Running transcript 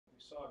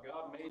saw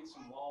God made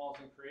some laws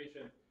in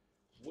creation,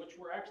 which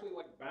were actually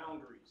like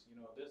boundaries.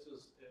 This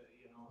is,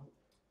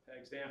 an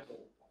example,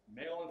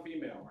 male and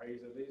female, right? He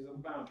said these are the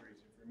boundaries.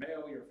 If you're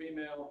male, you're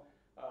female.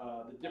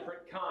 The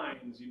different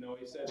kinds, he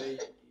said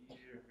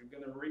you're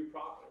going to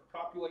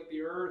repopulate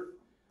the earth,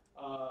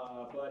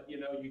 but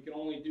you can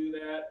only do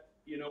that,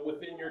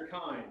 within your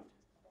kind,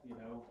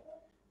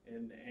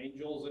 and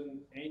angels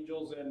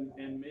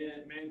and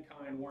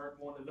mankind weren't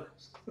one of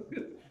those.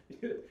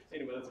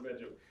 Anyway, that's a bad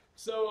joke.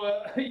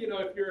 So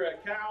if you're a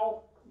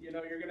cow, you're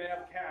going to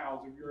have cows.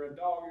 If you're a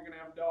dog, you're going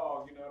to have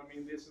dogs. You know what I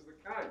mean? This is the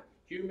kind.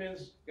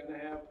 Humans going to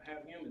have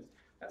humans.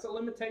 That's a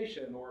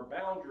limitation or a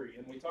boundary.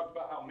 And we talked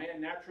about how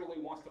man naturally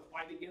wants to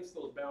fight against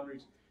those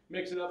boundaries,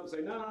 mix it up and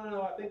say,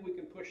 no, I think we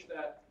can push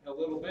that a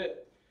little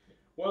bit.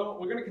 Well,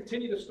 we're going to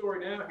continue the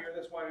story now here.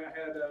 That's why I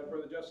had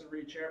Brother Justin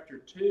read chapter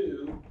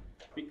 2,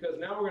 because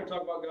now we're going to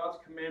talk about God's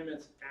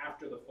commandments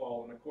after the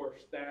fall. And of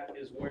course, that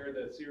is where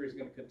the series is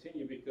going to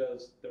continue,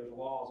 because there's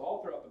laws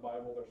all throughout the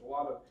Bible. There's a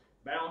lot of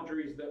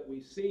boundaries that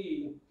we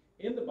see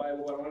in the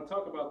Bible, but I want to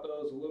talk about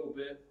those a little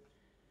bit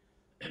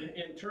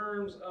in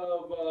terms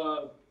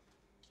of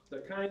the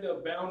kind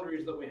of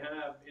boundaries that we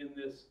have in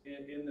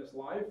this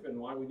life and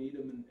why we need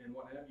them and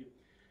what have you.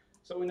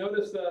 So we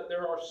notice that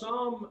there are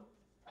some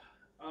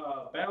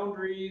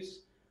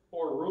boundaries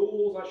or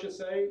rules, I should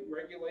say,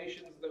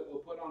 regulations that we'll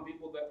put on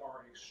people that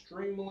are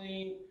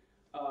extremely,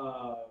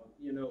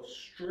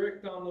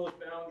 strict on those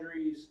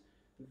boundaries.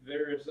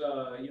 There's,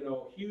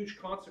 huge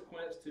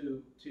consequence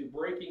to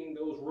breaking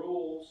those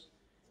rules.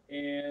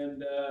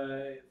 And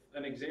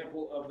an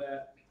example of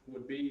that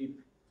would be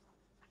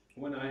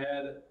when I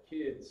had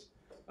kids.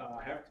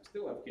 I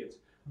still have kids,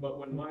 but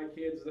when my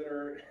kids that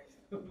are,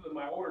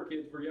 my older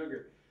kids were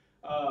younger,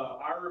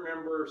 I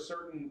remember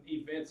certain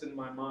events in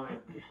my mind.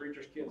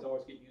 Preachers' kids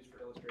always get used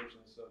for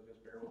illustrations, so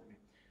just bear with me.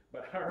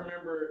 But I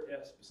remember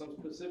some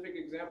specific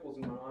examples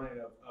in my mind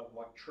of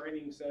like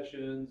training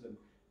sessions and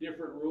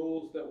different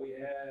rules that we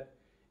had.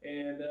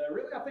 And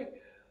really, I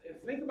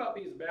think about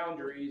these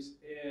boundaries,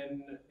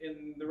 and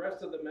in the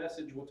rest of the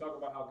message, we'll talk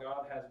about how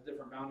God has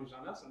different boundaries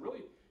on us. And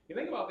really, you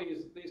think about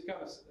these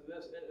kind of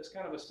this is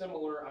kind of a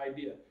similar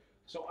idea.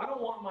 So I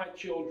don't want my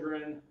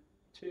children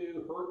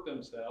to hurt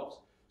themselves,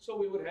 so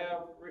we would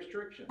have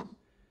restrictions.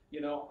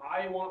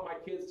 I want my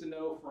kids to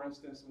know, for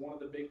instance, one of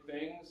the big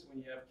things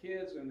when you have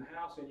kids in the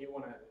house and you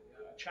want to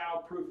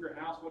child-proof your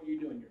house, what are you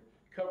doing? You're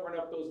covering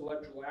up those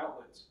electrical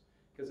outlets,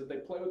 because if they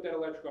play with that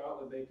electrical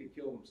outlet, they could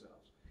kill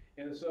themselves.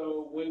 And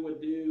so we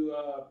would do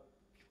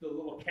the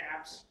little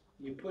caps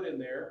you put in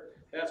there.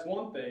 That's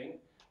one thing.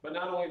 But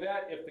not only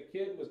that, if the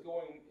kid was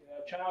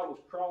child was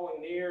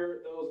crawling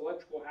near those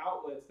electrical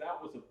outlets, that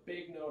was a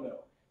big no-no.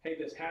 Hey,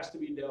 this has to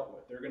be dealt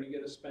with. They're going to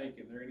get a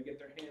spanking. They're going to get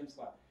their hands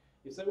slapped.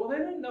 You say, well, they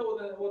didn't know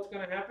what's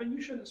going to happen.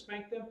 You shouldn't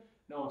spank them.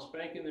 No, I'm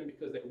spanking them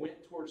because they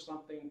went towards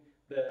something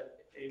that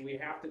we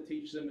have to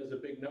teach them is a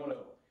big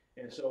no-no.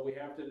 And so we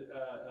have to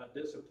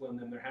discipline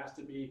them. There has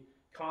to be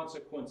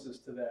consequences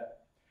to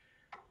that.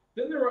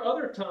 Then there were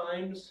other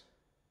times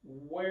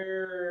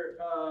where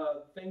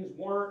things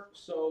weren't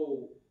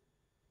so,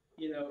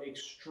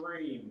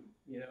 extreme.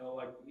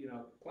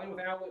 Playing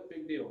with outlet,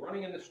 big deal.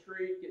 Running in the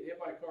street, get hit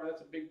by a car,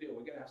 that's a big deal.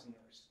 We got to have some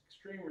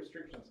extreme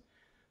restrictions.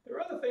 There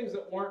were other things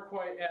that weren't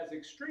quite as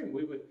extreme.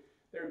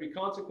 There would be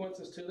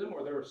consequences to them,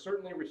 or there were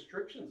certainly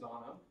restrictions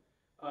on them.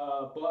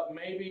 But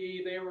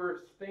maybe they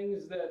were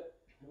things that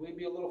we'd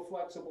be a little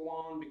flexible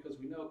on because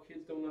we know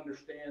kids don't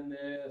understand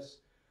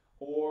this,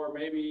 or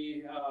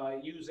maybe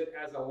use it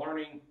as a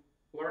learning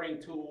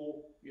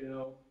tool.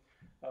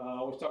 I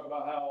always talk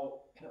about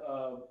how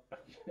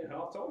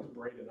it's always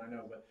Braden, I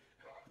know, but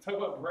talk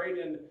about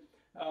Braden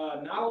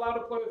not allowed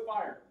to play with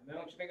fire. Now,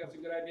 don't you think that's a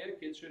good idea?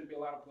 Kids shouldn't be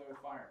allowed to play with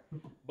fire.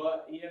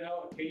 But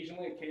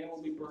occasionally a candle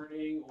will be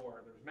burning,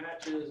 or there's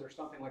matches or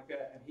something like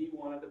that, and he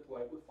wanted to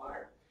play with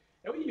fire.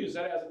 And we use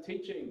that as a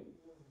teaching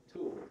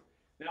tool.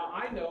 Now,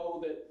 I know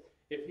that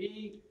if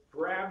he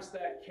grabs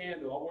that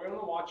candle, we're going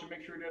to watch and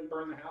make sure he doesn't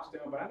burn the house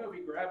down, but I know if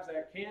he grabs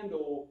that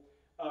candle,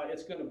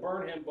 it's going to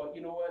burn him. But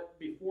you know what?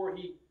 Before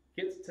he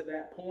gets to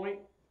that point,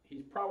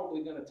 he's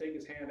probably going to take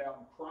his hand out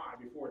and cry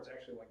before it's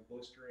actually like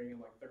blistering and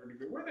like 3rd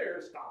degree. We're there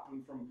to stop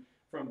him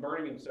from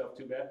burning himself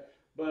too bad.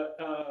 But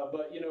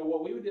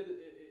what we did,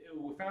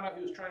 we found out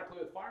he was trying to play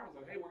with fire. We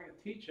was like, hey, we're going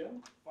to teach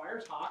him.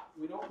 Fire's hot.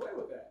 We don't play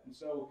with that. And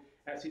so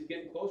as he's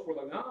getting close, we're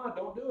like, no,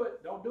 don't do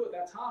it. Don't do it.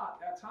 That's hot.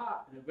 That's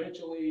hot. And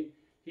eventually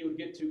he would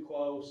get too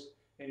close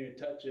and he would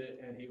touch it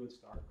and he would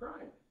start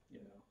crying,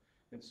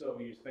 And so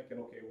he's thinking,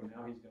 okay, well,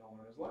 now he's going to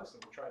learn his lesson.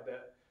 We tried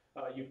that.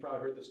 You've probably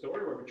heard the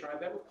story where we tried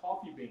that with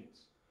coffee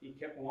beans. He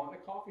kept wanting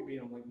a coffee bean.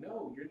 I'm like,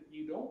 no,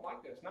 you don't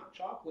like that. It's not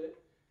chocolate.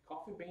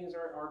 Coffee beans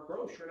are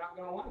gross. You're not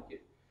going to like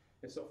it.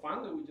 And so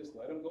finally, we just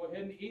let him go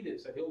ahead and eat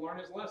it. Said he'll learn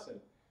his lesson.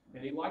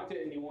 And he liked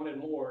it, and he wanted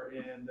more.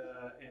 And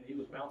he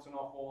was bouncing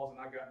off walls,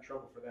 and I got in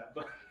trouble for that.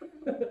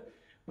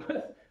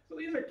 But so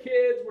these are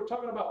kids. We're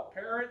talking about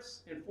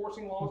parents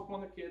enforcing laws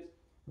upon their kids.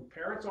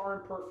 Parents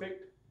are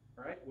imperfect,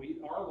 right?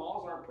 Our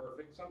laws aren't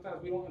perfect.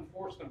 Sometimes we don't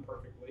enforce them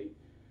perfectly.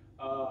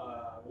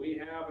 We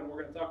have, and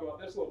we're going to talk about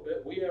this a little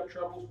bit, we have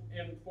troubles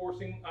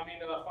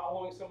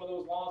following some of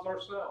those laws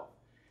ourselves.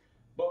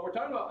 But we're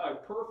talking about a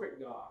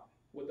perfect God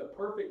with a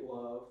perfect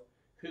love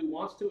who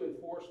wants to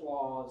enforce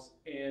laws.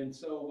 And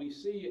so we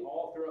see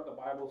all throughout the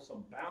Bible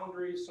some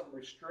boundaries, some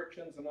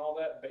restrictions, and all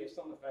that based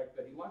on the fact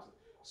that he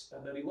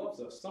loves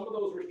us. Some of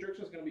those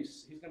restrictions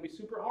he's going to be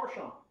super harsh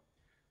on.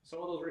 Some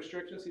of those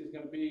restrictions he's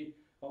going to be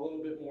a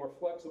little bit more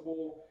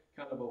flexible,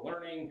 kind of a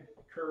learning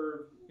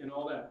curve, and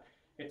all that.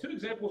 And two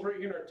examples right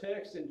here in our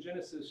text in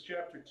Genesis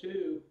chapter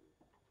 2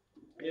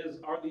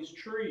 are these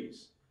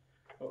trees.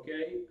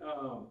 Okay,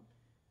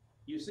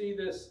 you see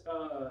this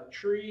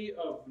tree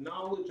of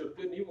knowledge of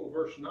good and evil.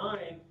 Verse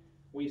 9,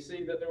 we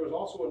see that there was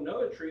also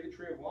another tree, the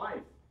tree of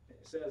life.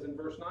 It says in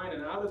verse 9,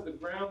 and out of the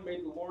ground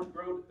made the Lord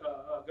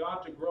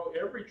God to grow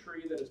every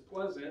tree that is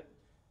pleasant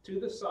to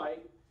the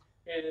sight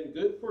and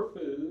good for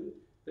food,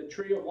 the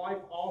tree of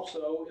life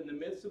also in the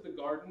midst of the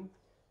garden,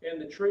 and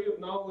the tree of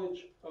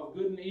knowledge of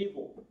good and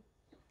evil.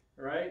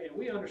 Right? And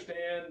we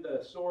understand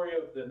the story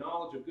of the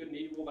knowledge of good and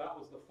evil. That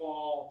was the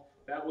fall.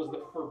 That was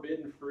the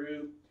forbidden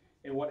fruit.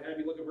 And what have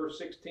you. Look at verse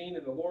 16.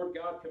 And the Lord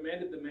God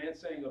commanded the man,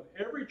 saying, of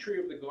every tree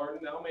of the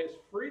garden thou mayest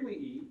freely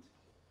eat,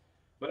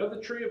 but of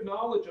the tree of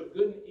knowledge of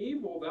good and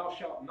evil thou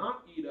shalt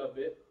not eat of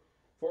it,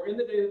 for in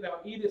the day that thou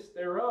eatest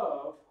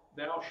thereof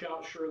thou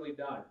shalt surely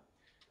die.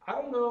 I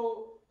don't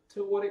know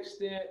to what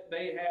extent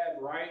they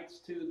had rights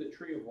to the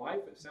tree of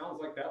life. It sounds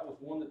like that was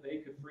one that they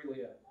could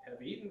freely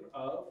have eaten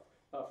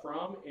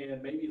from,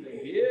 and maybe they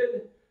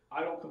did.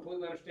 I don't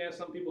completely understand.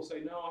 Some people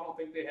say, no, I don't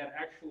think they had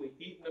actually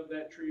eaten of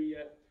that tree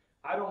yet.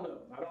 I don't know.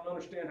 I don't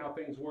understand how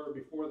things were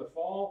before the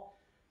fall,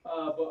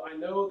 but I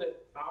know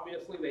that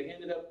obviously they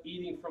ended up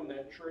eating from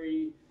that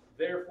tree.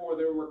 Therefore,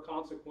 there were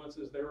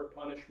consequences, there were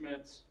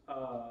punishments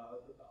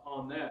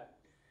on that.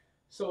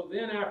 So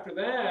then after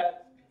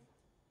that,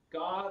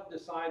 God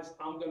decides,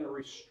 I'm going to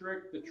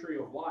restrict the tree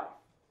of life.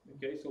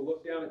 Okay, so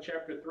look down at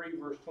chapter 3,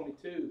 verse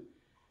 22.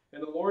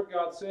 And the Lord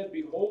God said,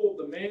 behold,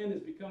 the man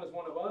is become as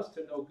one of us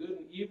to know good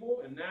and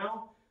evil. And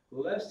now,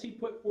 lest he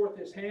put forth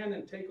his hand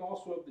and take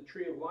also of the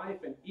tree of life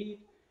and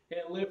eat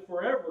and live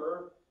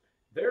forever,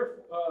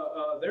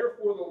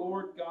 therefore the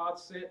Lord God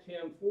sent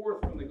him forth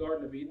from the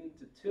Garden of Eden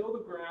to till the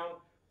ground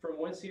from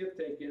whence he had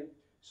taken.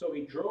 So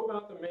he drove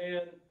out the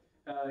man,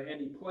 and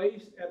he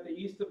placed at the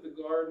east of the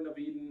Garden of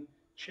Eden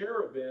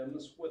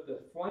cherubims with a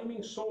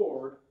flaming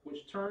sword,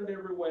 which turned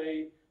every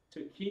way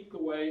to keep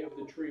the way of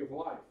the tree of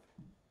life.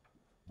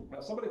 Now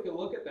somebody could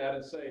look at that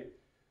and say,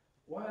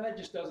 well, that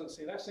just doesn't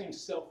seem, that seems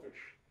selfish.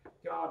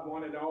 God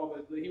wanted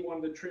he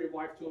wanted the tree of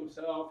life to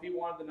himself. He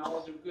wanted the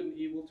knowledge of good and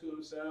evil to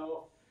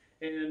himself.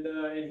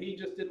 And he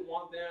just didn't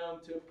want them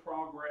to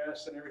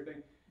progress and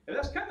everything. And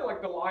that's kind of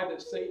like the lie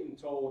that Satan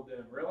told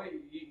them,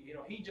 really.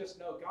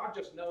 God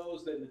just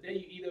knows that in the day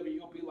you eat of it,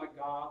 you'll be like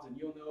gods and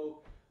you'll know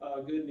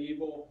good and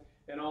evil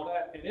and all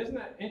that. And isn't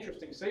that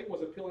interesting? Satan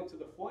was appealing to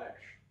the flesh.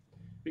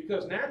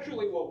 Because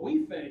naturally what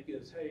we think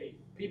is, hey,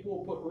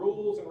 people put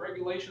rules and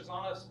regulations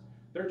on us,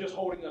 they're just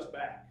holding us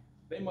back.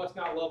 They must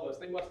not love us.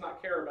 They must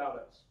not care about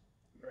us.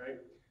 Right?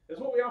 That's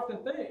what we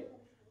often think.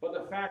 But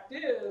the fact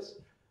is,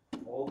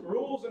 well,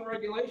 rules and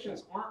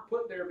regulations aren't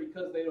put there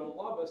because they don't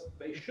love us.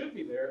 They should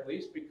be there at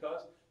least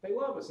because they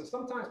love us. And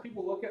sometimes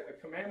people look at the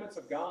commandments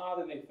of God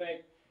and they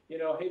think,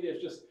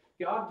 hey,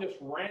 God just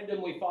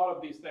randomly thought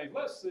of these things.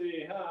 Let's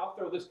see, I'll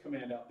throw this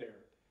command out there.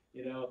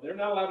 They're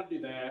not allowed to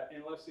do that.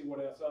 And let's see what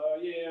else.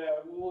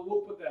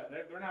 We'll put that.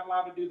 They're not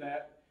allowed to do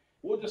that.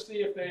 We'll just see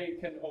if they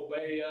can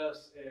obey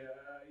us,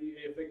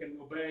 if they can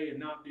obey and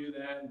not do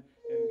that, and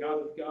God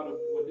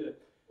will do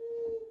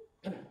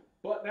it.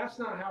 But that's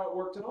not how it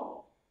worked at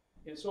all.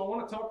 And so I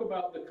want to talk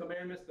about the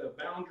commandments, the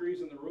boundaries,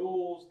 and the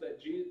rules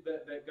that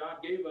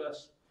God gave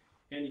us,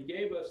 and He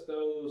gave us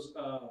those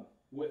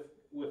with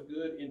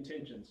good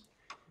intentions.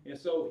 And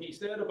so He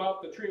said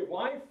about the tree of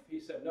life, He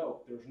said,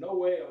 no, there's no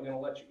way I'm going to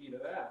let you eat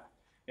of that.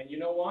 And you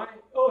know why?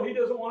 Oh, He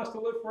doesn't want us to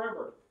live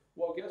forever.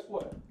 Well, guess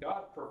what?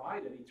 God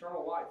provided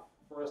eternal life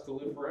for us to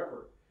live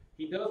forever.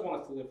 He does want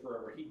us to live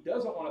forever. He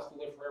doesn't want us to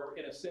live forever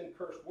in a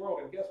sin-cursed world.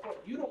 And guess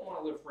what? You don't want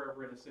to live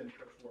forever in a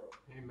sin-cursed world.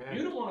 Amen.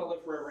 You don't want to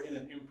live forever in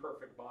an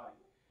imperfect body.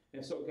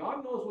 And so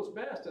God knows what's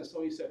best. And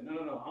so He said,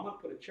 no, I'm going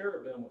to put a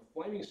cherubim with a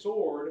flaming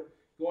sword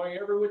going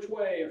every which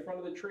way in front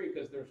of the tree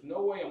because there's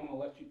no way I'm going to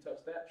let you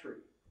touch that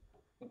tree.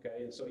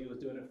 Okay, and so He was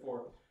doing it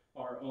for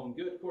our own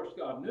good. Of course,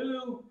 God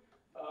knew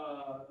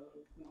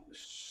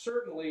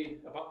certainly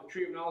about the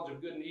tree of knowledge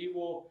of good and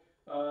evil,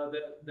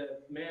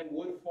 that man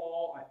would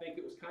fall. I think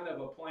it was kind of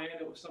a plan.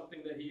 It was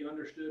something that He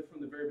understood from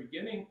the very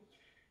beginning.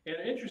 And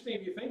interesting,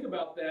 if you think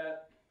about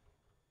that,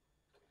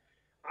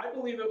 I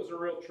believe it was a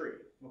real tree.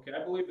 Okay,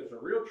 I believe there's a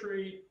real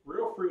tree,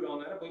 real fruit on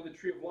that. I believe the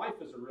tree of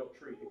life is a real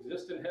tree. It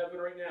exists in heaven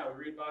right now.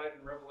 We read about it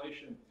in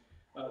Revelation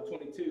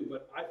 22.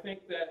 But I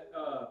think that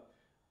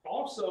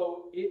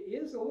also it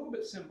is a little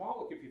bit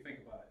symbolic if you think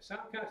about it. It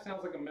kind of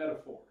sounds like a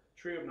metaphor.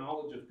 Tree of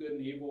knowledge of good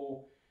and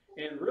evil.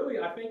 And really,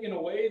 I think in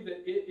a way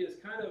that it is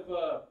kind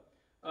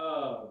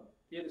of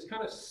it is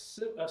kind of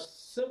a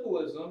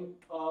symbolism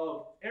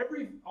of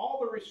all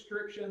the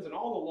restrictions and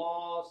all the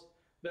laws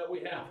that we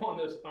have on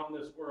this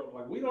world.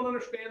 Like, we don't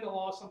understand the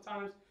law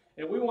sometimes,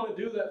 and we want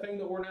to do that thing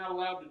that we're not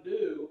allowed to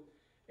do.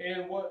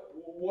 And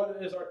what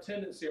is our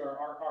tendency?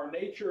 Our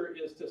nature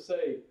is to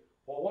say,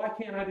 well, why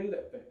can't I do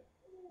that thing?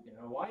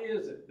 Why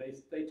is it?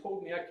 They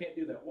told me I can't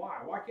do that. Why?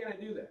 Why can't I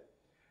do that?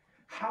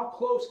 How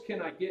close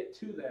can I get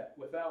to that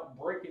without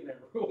breaking that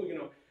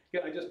rule?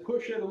 Can I just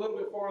push it a little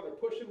bit farther,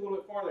 push it a little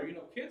bit farther?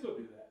 Kids will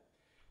do that.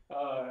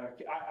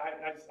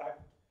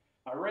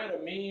 I read a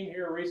meme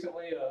here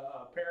recently.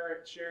 A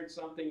parent shared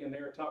something, and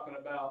they were talking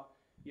about,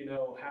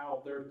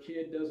 how their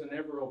kid doesn't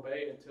ever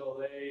obey until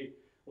they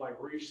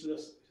reach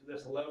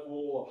this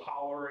level of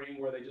hollering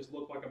where they just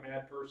look like a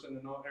mad person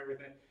and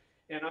everything.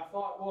 And I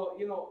thought, well,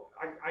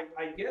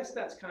 I guess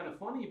that's kind of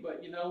funny,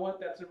 but you know what?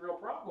 That's a real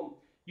problem.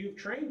 You've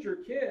trained your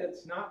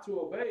kids not to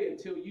obey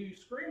until you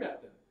scream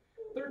at them.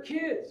 They're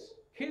kids.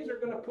 Kids are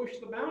going to push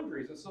the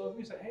boundaries. And so if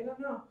you say, hey,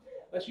 no,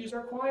 let's use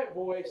our quiet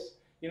voice,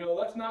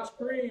 let's not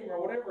scream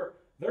or whatever,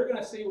 they're going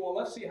to see, well,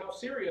 let's see how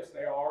serious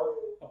they are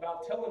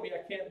about telling me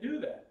I can't do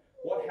that.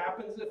 What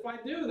happens if I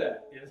do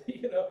that?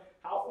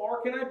 How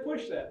far can I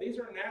push that? These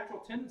are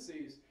natural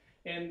tendencies.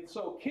 And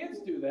so kids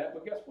do that,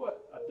 but guess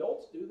what?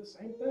 Adults do the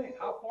same thing.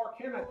 How far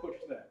can I push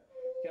that?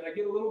 Can I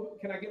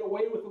get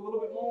away with a little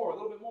bit more, a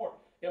little bit more?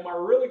 Am I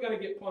really going to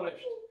get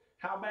punished?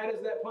 How bad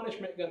is that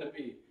punishment going to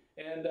be?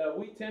 And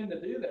we tend to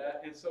do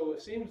that, and so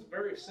it seems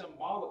very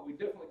symbolic. We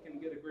definitely can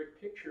get a great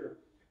picture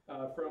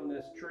from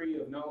this tree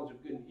of knowledge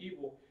of good and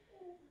evil.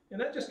 And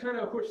that just kind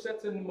of course,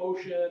 sets in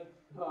motion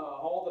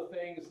all the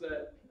things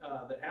that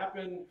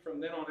happen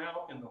from then on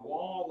out in the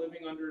law,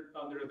 living under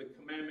the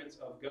commandments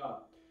of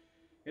God.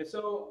 And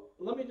so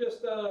let me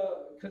just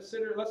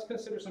let's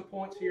consider some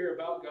points here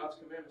about God's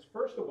commandments.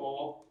 First of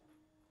all,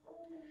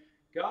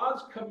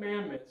 God's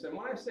commandments, and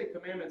when I say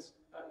commandments,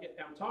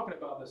 I'm talking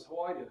about this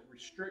whole idea of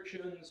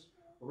restrictions,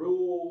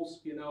 rules,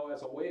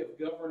 as a way of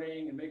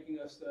governing and making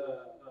us,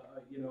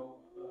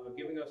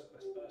 giving us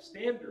a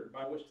standard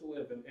by which to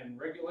live, and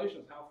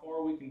regulations, how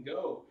far we can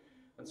go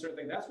on certain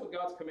things. That's what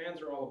God's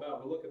commands are all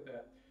about. We'll look at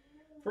that.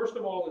 First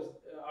of all,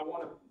 I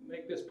want to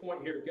make this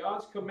point here.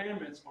 God's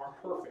commandments are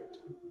perfect.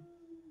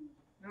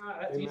 Now,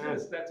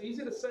 that's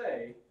easy to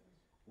say.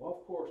 Well,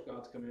 of course,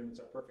 God's commandments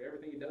are perfect.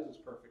 Everything He does is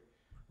perfect.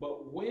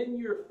 But when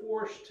you're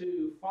forced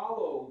to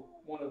follow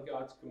one of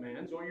God's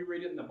commands, or you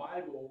read it in the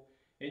Bible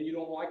and you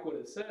don't like what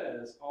it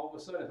says, all of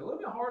a sudden it's a little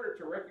bit harder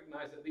to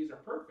recognize that these are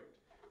perfect.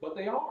 But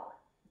they are.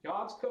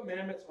 God's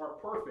commandments are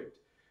perfect.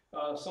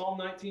 Psalm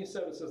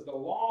 19:7 says, "The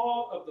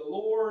law of the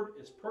Lord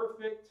is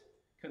perfect,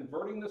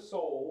 converting the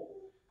soul.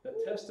 The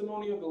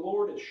testimony of the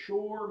Lord is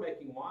sure,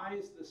 making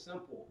wise the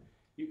simple."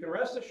 You can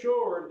rest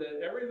assured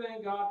that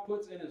everything God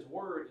puts in His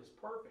Word is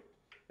perfect.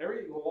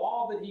 Every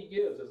law that He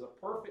gives is a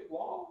perfect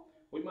law.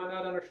 We might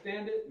not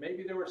understand it.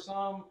 Maybe there were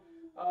some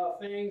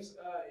things,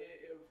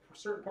 for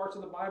certain parts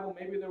of the Bible,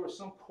 maybe there were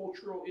some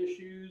cultural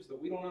issues that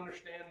we don't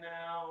understand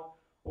now,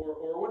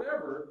 or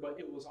whatever, but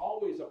it was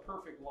always a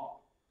perfect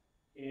law.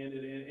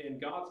 And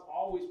God's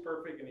always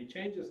perfect, and He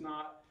changes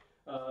not,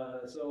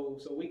 so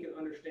we can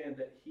understand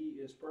that He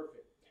is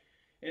perfect.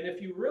 And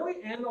if you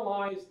really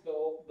analyze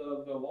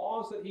the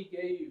laws that He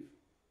gave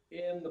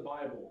in the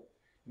Bible,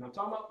 and I'm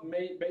talking about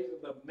basically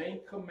the main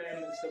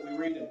commandments that we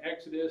read in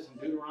Exodus and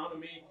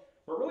Deuteronomy,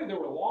 but really there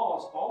were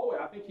laws all the way.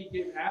 I think He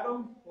gave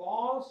Adam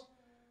laws.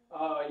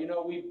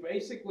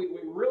 We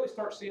really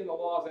start seeing the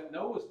laws at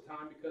Noah's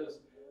time,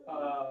 because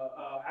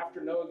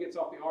after Noah gets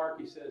off the ark,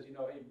 he says,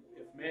 hey,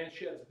 if man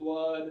sheds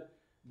blood,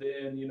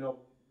 then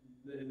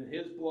then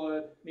his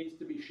blood needs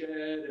to be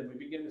shed, and we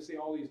begin to see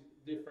all these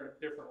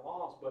different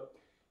laws. But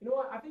you know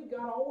what? I think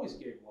God always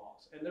gave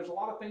laws, and there's a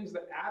lot of things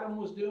that Adam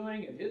was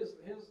doing and his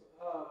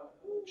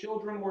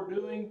children were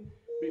doing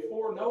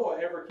before Noah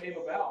ever came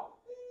about.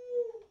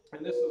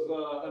 And this is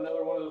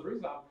another one of those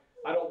reasons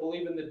I don't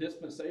believe in the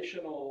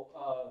dispensational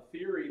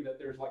theory that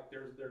there's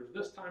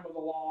this time of the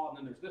law and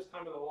then there's this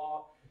time of the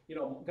law.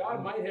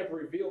 God might have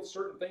revealed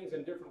certain things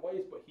in different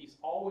ways, but He's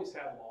always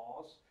had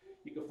laws.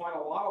 You can find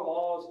a lot of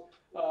laws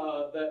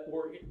that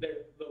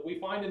we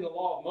find in the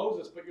law of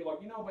Moses, but you're like,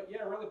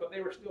 but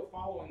they were still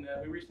following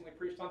that. We recently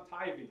preached on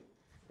tithing,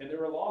 and there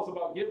were laws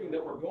about giving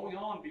that were going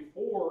on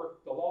before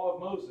the law of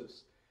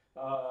Moses.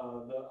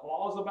 The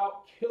laws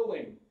about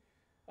killing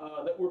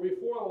that were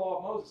before the law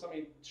of Moses. I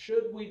mean,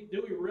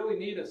 do we really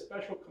need a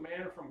special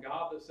command from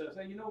God that says,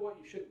 hey, you know what,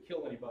 you shouldn't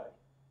kill anybody,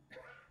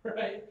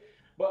 right?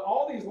 But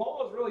all these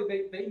laws, really,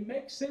 they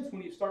make sense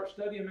when you start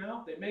studying them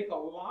out. They make a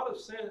lot of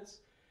sense,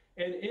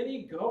 and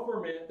any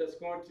government that's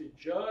going to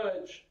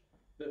judge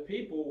the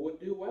people would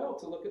do well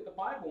to look at the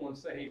Bible and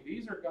say, hey,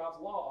 these are God's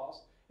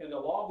laws, and the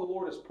law of the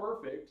Lord is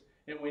perfect,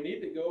 and we need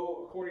to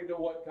go according to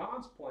what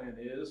God's plan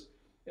is,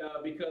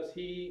 because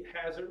He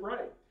has it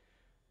right.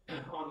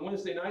 On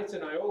Wednesday nights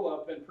in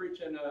Iola, I've been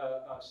preaching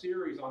a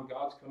series on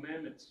God's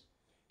commandments.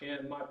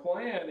 And my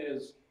plan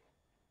is,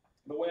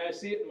 the way I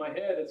see it in my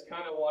head, it's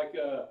kind of like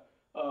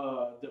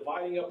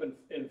dividing up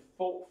in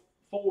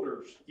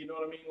folders. You know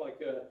what I mean? Like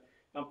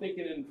I'm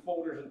thinking in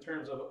folders in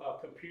terms of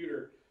a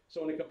computer.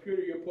 So in a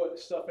computer, you put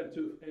stuff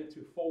into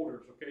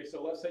folders, okay?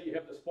 So let's say you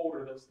have this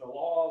folder that's the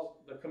laws,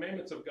 the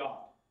commandments of God.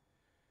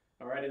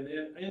 All right, and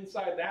then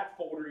inside that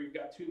folder, you've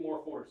got two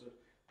more folders.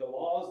 The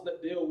laws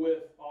that deal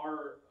with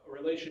our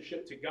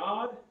relationship to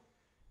God,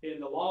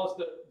 and the laws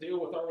that deal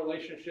with our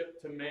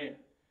relationship to man.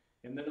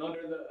 And then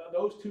under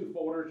those two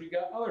folders, you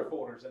got other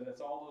folders, and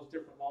it's all those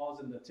different laws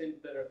and the 10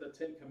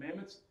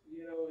 Commandments.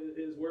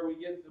 Is where we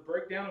get the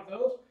breakdown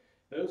of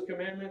those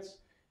commandments.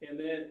 And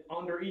then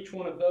under each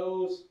one of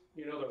those,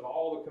 there's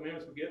all the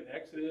commandments we get in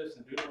Exodus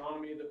and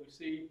Deuteronomy that we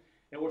see.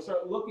 And we'll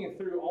start looking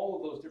through all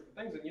of those different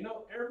things. And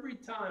every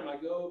time I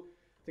go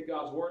to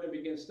God's Word and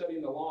begin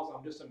studying the laws,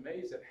 I'm just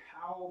amazed at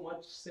how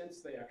much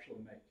sense they actually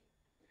make.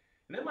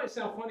 And that might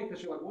sound funny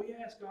because you're like, well,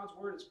 yes, God's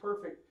Word is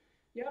perfect.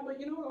 Yeah, but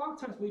a lot of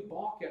times we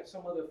balk at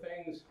some of the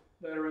things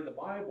that are in the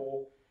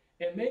Bible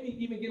and maybe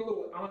even get a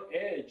little on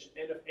edge.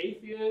 And if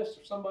atheists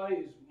or somebody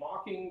who's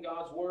mocking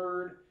God's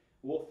Word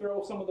will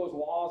throw some of those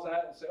laws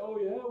at and say, oh,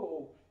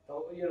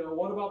 yeah, well,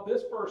 what about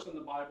this verse in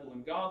the Bible?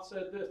 And God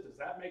said this. Does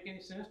that make any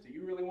sense? Do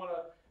you really want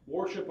to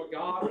worship a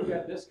God who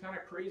had this kind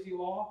of crazy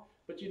law?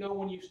 But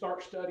when you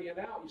start studying it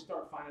out, you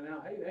start finding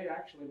out, hey, they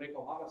actually make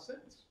a lot of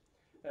sense.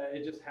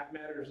 It just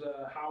matters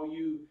how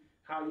you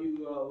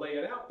lay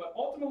it out. But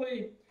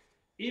ultimately,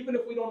 even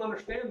if we don't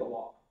understand the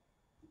law,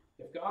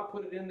 if God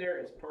put it in there,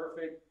 it's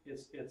perfect.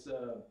 It's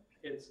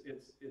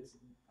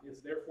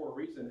there for a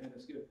reason, and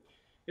it's good.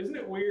 Isn't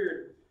it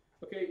weird?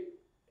 Okay,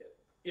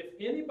 if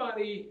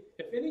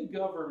any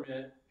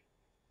government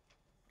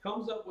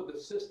comes up with a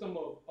system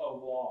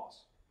of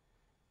laws,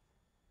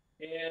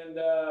 and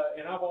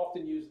I've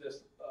often used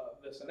this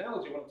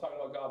analogy when I'm talking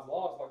about God's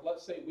laws. Like,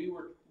 let's say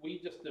we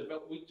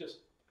just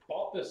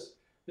bought this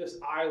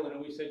island,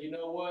 and we said, you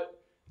know what?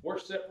 We're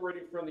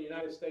separating from the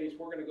United States.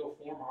 We're going to go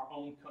form our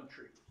own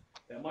country.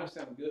 That might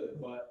sound good,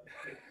 but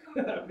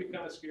that'd be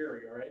kind of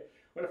scary. All right,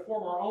 we're going to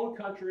form our own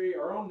country,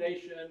 our own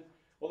nation.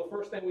 Well, the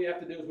first thing we have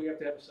to do is we have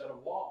to have a set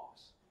of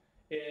laws.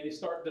 And you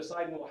start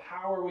deciding, well,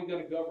 how are we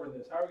going to govern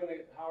this? How are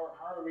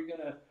we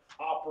going to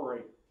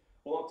operate?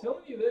 Well, I'm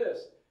telling you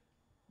this,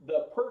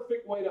 the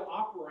perfect way to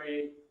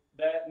operate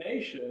that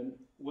nation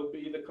would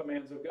be the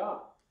commands of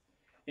God.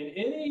 In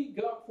any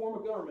form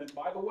of government,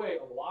 by the way,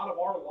 a lot of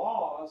our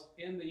laws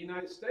in the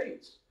United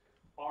States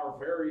are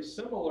very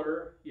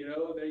similar.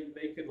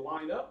 They could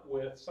line up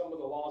with some of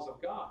the laws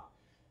of God.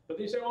 But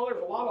they say, well,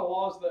 there's a lot of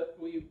laws that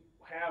we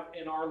have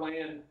in our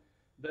land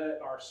that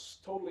are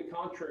totally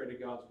contrary to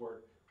God's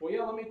Word. Well,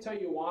 yeah, let me tell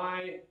you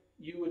why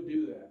you would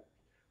do that.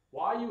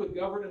 Why you would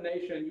govern a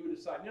nation and you would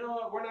decide, you know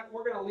what,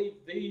 we're going to leave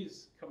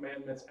these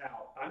commandments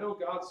out. I know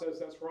God says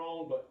that's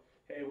wrong, but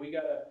hey, we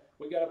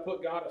gotta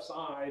put God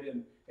aside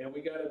and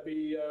we gotta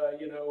be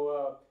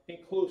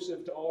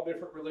inclusive to all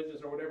different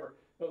religions or whatever.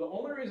 No, the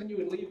only reason you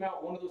would leave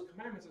out one of those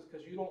commandments is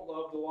because you don't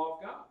love the law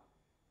of God.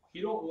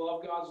 You don't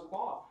love God's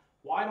law.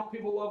 Why don't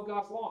people love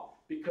God's law?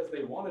 Because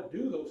they want to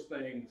do those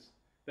things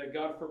that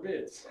God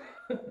forbids.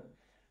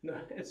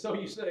 And so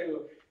you say,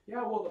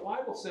 well, the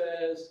Bible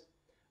says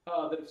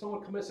that if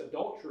someone commits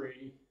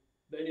adultery,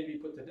 they need to be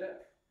put to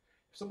death.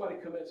 If somebody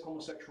commits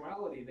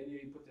homosexuality, they need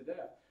to be put to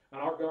death. And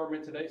our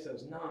government today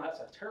says, no, that's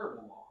a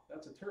terrible law.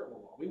 That's a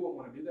terrible law. We wouldn't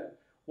want to do that.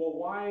 Well,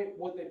 why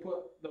would they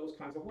put those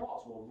kinds of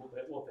laws?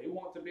 Well, they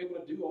want to be able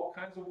to do all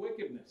kinds of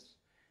wickedness.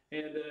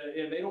 And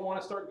they don't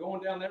want to start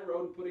going down that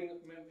road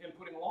and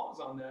putting laws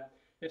on that.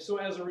 And so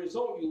as a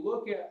result, you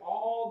look at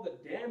all the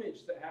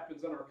damage that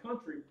happens in our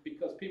country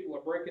because people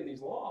are breaking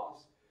these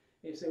laws.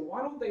 And you say,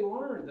 why don't they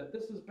learn that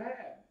this is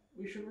bad?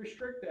 We should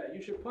restrict that.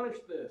 You should punish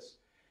this.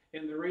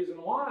 And the reason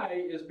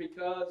why is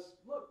because,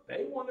 look,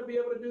 they want to be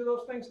able to do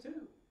those things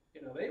too.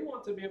 They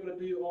want to be able to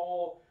do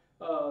all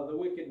the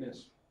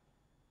wickedness.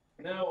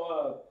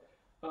 Now,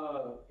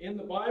 in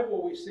the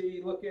Bible, we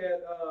see, look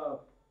at,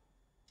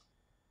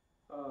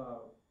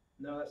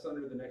 no, that's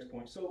under the next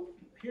point. So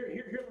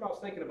here's what I was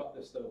thinking about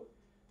this, though.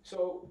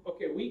 So,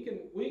 okay, we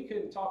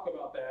can talk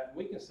about that.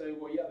 We can say,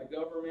 well, yeah, the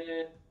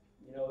government,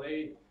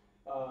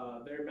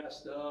 they're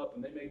messed up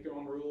and they make their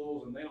own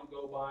rules and they don't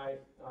go by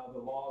the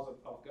laws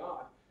of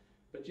God.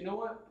 But you know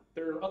what?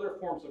 There are other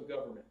forms of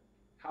government.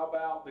 How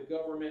about the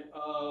government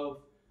of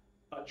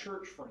a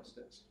church, for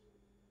instance?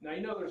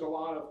 Now, there's a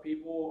lot of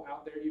people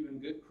out there, even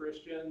good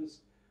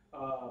Christians,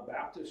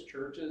 Baptist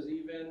churches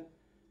even,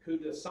 who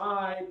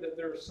decide that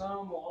there are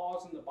some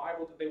laws in the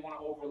Bible that they want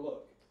to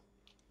overlook.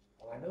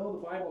 Well, I know the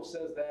Bible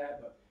says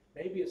that, but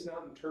maybe it's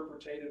not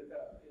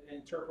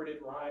interpreted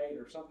right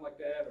or something like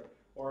that,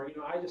 or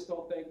I just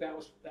don't think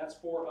that's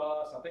for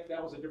us. I think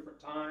that was a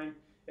different time.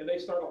 And they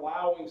start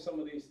allowing some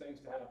of these things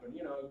to happen.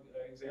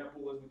 An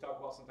example is we talk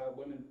about sometimes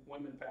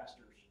women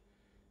pastors.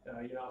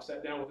 I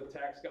sat down with a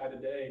tax guy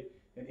today,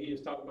 and he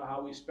is talking about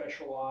how we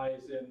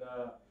specialize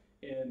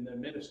in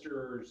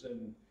ministers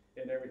and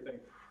everything.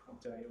 I'm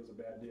telling you, it was a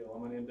bad deal. I'm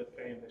going to end up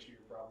paying this year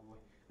probably.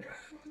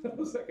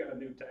 It's that kind of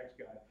new tax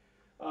guy.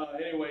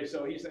 Anyway,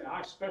 so he said,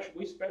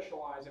 we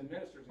specialize in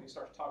ministers, and he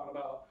starts talking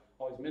about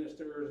all these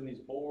ministers and these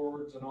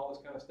boards and all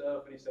this kind of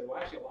stuff. And he said, well,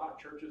 actually, a lot of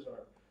churches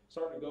are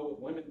starting to go with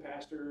women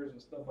pastors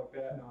and stuff like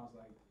that, and I was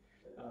like,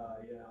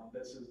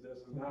 this is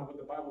not what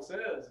the Bible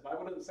says. The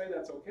Bible doesn't say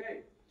that's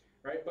okay,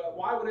 right? But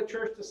why would a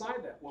church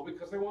decide that? Well,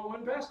 because they want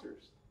women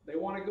pastors. They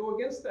want to go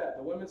against that.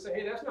 The women say,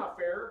 hey, that's not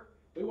fair.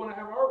 We want to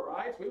have our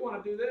rights. We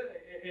want to do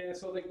that. And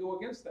so they go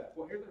against that.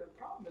 Well, here the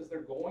problem is they're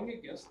going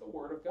against the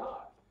Word of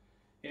God.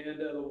 And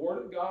the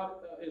Word of God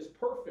is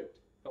perfect.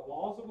 The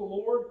laws of the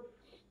Lord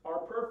are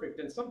perfect.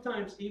 And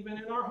sometimes even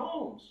in our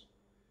homes,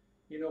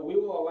 we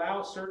will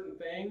allow certain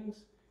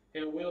things,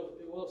 and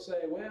we'll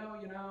say,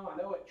 well, I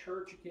know at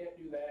church you can't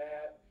do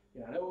that.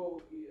 I know,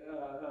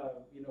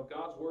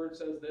 God's Word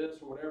says this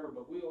or whatever,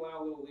 but we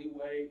allow a little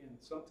leeway, and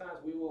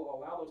sometimes we will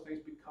allow those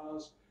things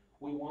because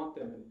we want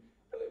them. And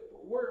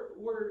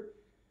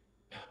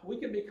we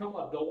can become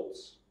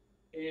adults,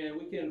 and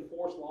we can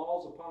enforce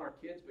laws upon our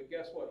kids, but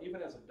guess what?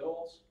 Even as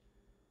adults,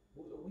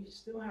 we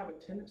still have a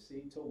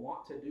tendency to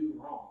want to do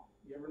wrong.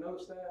 You ever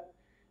notice that?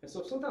 And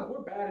so sometimes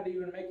we're bad at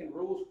even making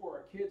rules for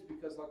our kids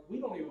because we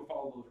don't even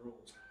follow those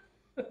rules.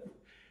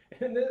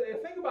 And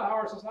think about how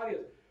our society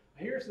is.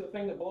 Here's the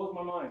thing that blows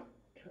my mind.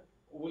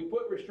 We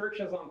put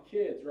restrictions on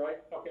kids, right?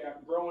 Okay,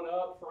 growing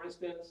up, for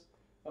instance,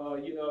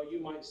 you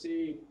might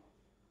see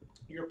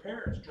your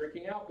parents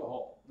drinking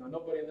alcohol. Now,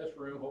 nobody in this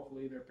room,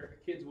 hopefully their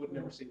kids would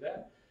never see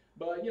that.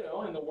 But,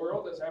 in the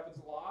world, this happens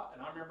a lot.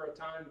 And I remember a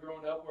time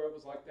growing up where it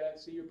was like that,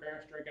 see your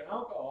parents drinking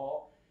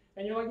alcohol.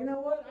 And you're like, you know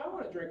what? I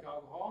want to drink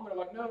alcohol. And they're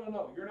like,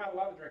 no, you're not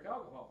allowed to drink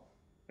alcohol.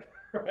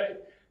 Right?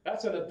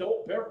 That's an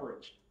adult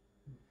beverage.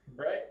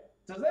 Right?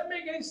 Does that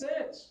make any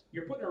sense?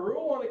 You're putting a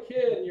rule on a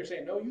kid and you're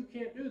saying, no, you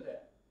can't do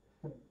that.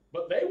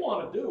 But they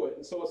want to do it.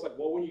 And so it's like,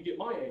 well, when you get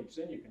my age,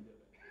 then you can do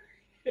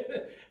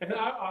it. And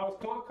I was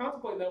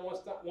contemplating that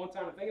one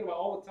time and thinking about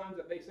all the times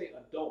that they say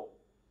adult.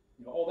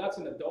 That's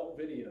an adult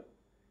video.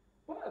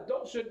 Well,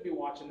 adults shouldn't be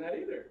watching that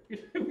either. You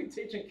should be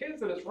teaching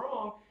kids that it's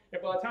wrong.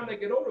 And by the time they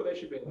get older, they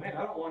should be like, man,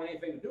 I don't want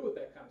anything to do with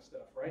that kind of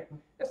stuff, right?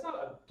 It's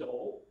not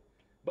adult.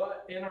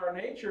 But in our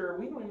nature,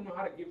 we don't even know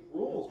how to give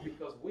rules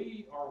because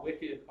we are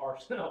wicked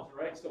ourselves,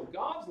 right? So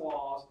God's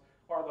laws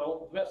are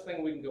the best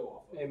thing we can go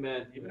off of.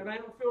 Amen. Even if they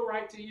don't feel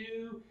right to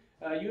you,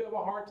 you have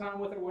a hard time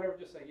with it or whatever,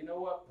 just say, you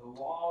know what? The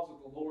laws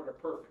of the Lord are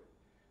perfect.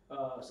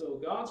 So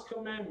God's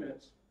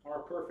commandments are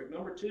perfect.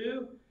 Number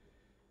 2,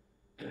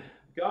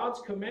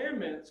 God's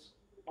commandments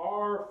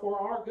are for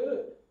our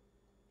good.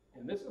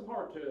 And this is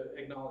hard to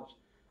acknowledge.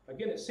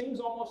 Again, it seems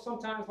almost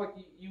sometimes like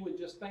you would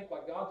just think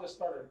like God just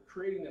started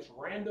creating these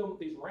random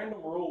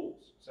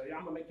rules. So I'm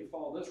going to make you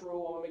follow this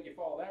rule, I'm going to make you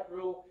follow that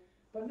rule.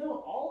 But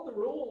no, all of the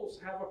rules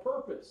have a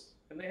purpose,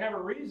 and they have a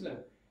reason,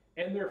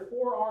 and they're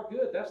for our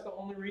good. That's the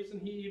only reason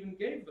he even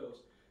gave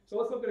those. So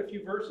let's look at a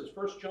few verses.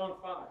 1 John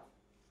 5.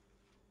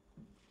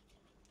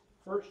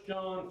 1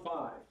 John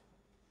 5.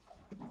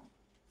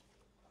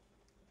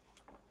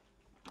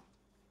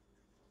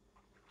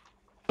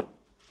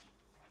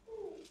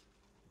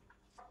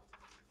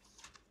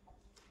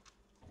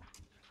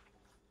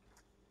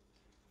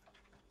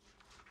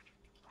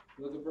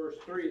 Look at verse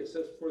 3. It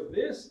says, for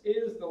this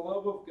is the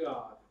love of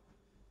God,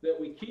 that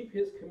we keep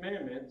his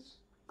commandments,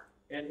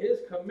 and his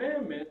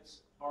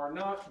commandments are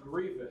not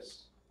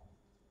grievous.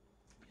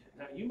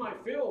 Now, you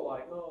might feel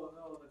like, oh,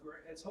 no,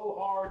 it's so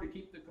hard to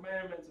keep the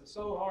commandments. It's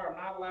so hard. I'm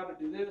not allowed to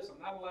do this.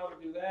 I'm not allowed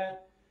to do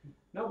that.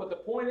 No, but the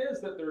point is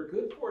that they're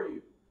good for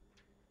you.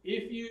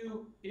 If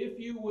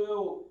you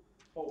will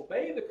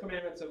obey the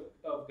commandments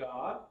of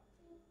God,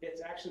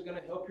 it's actually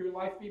going to help your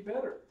life be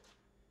better.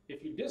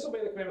 If you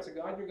disobey the commandments of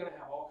God, you're going to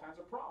have all kinds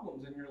of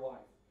problems in your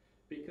life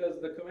because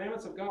the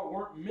commandments of God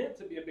weren't meant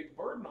to be a big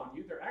burden on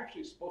you. They're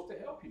actually supposed to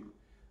help you.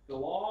 The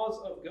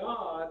laws of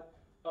God,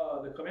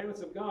 the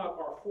commandments of God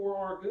are for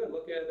our good.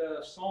 Look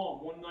at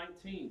Psalm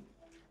 119.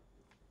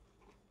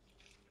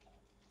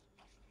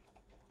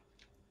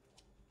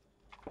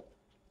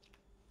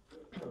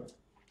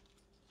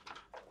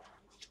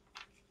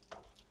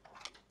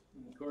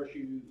 And of course,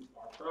 you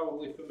are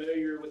probably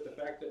familiar with the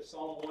fact that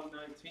Psalm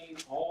 119,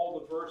 all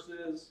the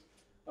verses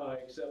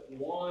except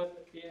one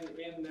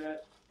in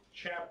that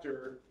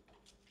chapter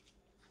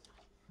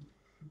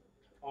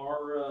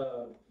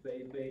are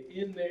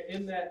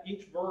in that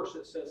each verse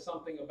it says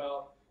something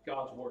about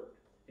God's word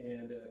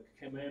and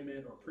a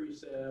commandment or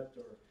precept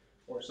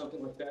or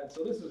something like that.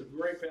 So this is a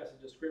great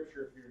passage of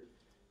scripture if you're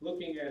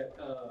looking at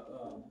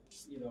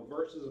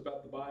verses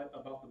about the Bible,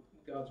 about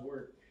God's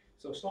word.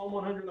 So Psalm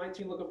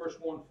 119, look at verse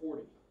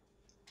 140.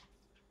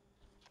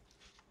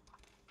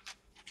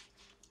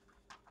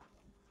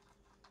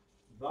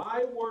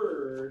 Thy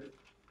word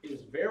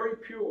is very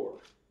pure,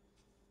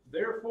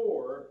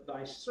 therefore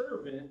thy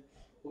servant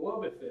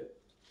loveth it.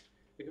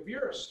 If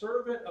you're a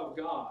servant of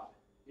God,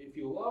 if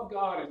you love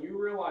God and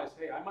you realize,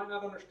 hey, I might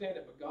not understand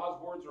it, but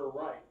God's words are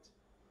right,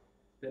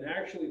 then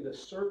actually the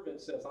servant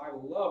says, I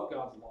love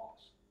God's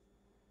laws.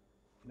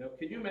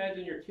 Can you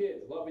imagine your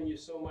kids loving you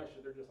so much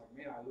that they're just like,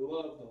 man, I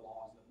love the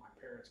laws that my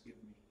parents give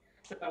me.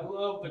 I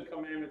love the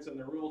commandments and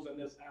the rules in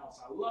this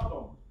house. I love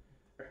them.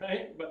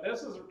 Right? But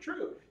this is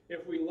true.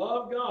 If we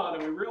love God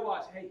and we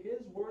realize, hey,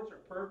 his words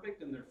are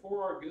perfect and they're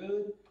for our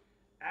good,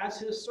 as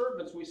his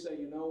servants, we say,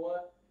 you know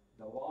what?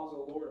 The laws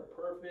of the Lord are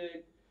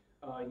perfect.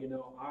 I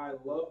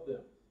love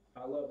them.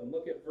 I love them.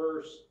 Look at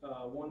verse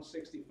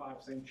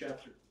 165, same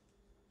chapter.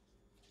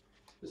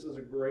 This is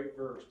a great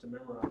verse to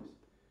memorize.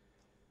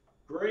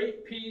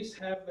 Great peace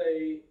have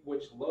they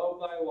which love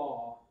thy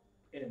law,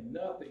 and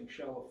nothing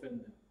shall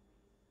offend them.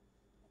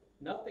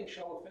 Nothing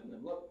shall offend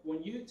them. Look,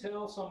 when you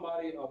tell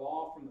somebody a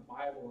law from the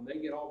Bible and they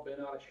get all bent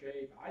out of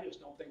shape, I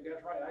just don't think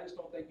that's right. I just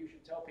don't think you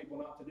should tell people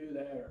not to do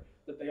that, or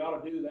that they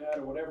ought to do that,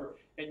 or whatever.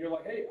 And you're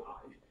like, hey,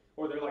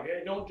 or they're like,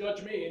 hey, don't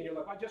judge me. And you're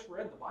like, I just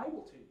read the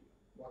Bible to you.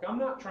 Like, I'm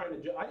not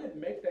trying to I didn't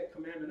make that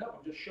commandment up.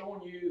 I'm just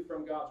showing you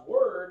from God's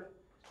word,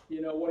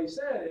 what he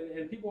said.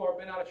 And people are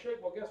bent out of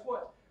shape. Well, guess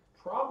what?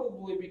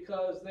 Probably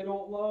because they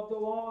don't love the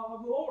law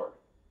of the Lord.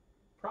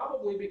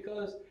 Probably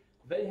because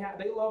they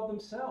love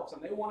themselves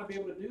and they want to be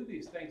able to do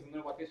these things, and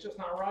they're like, it's just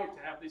not right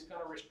to have these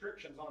kind of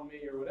restrictions on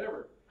me or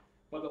whatever.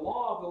 But the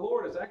law of the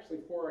Lord is actually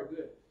for our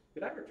good.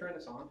 Did I ever turn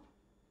this on?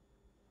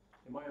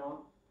 Am I on?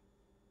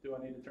 Do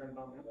I need to turn it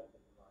on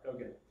now?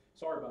 Okay.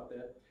 Sorry about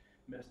that.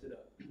 Messed it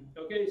up.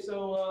 Okay,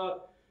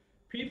 so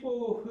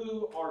people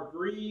who are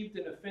grieved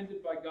and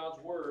offended by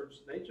God's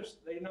words, they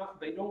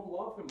don't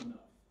love him enough.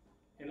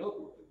 And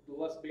look,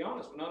 let's be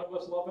honest, none of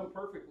us love him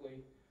perfectly.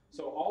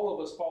 So all of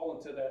us fall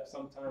into that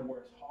sometime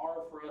where it's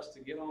hard for us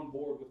to get on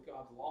board with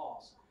God's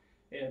laws.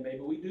 And maybe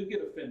we do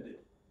get offended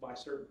by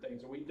certain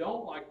things, or we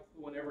don't like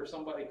whenever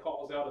somebody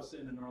calls out a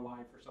sin in our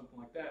life or something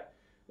like that.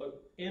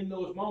 Look, in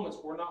those moments,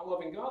 we're not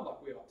loving God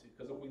like we ought to,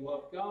 because if we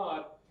loved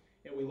God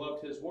and we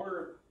loved his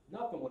word,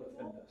 nothing would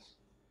offend us.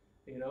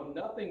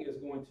 Nothing is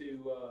going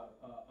to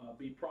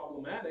be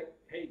problematic.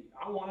 Hey,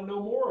 I want to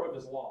know more of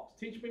his laws.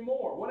 Teach me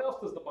more. What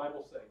else does the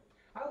Bible say?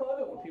 I love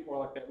it when people are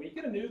like that. When you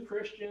get a new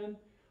Christian,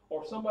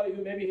 or somebody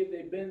who maybe they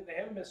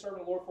haven't been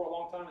serving the Lord for a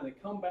long time, and they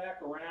come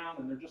back around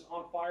and they're just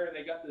on fire, and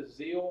they got this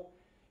zeal,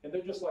 and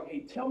they're just like,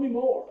 hey, tell me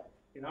more.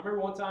 I remember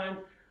one time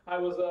I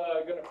was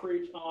going to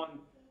preach on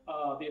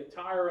the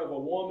attire of a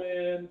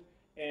woman,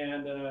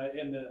 and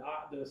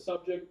the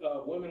subject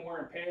of women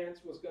wearing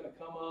pants was going to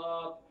come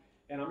up,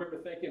 and I remember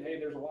thinking, hey,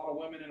 there's a lot of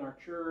women in our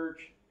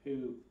church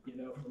who,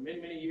 for many,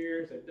 many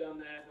years they've done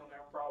that, don't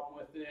have a problem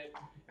with it,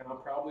 and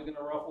I'm probably going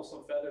to ruffle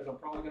some feathers, I'm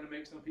probably going to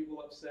make some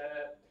people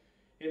upset.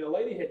 And the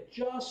lady had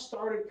just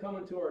started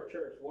coming to our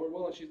church. Lord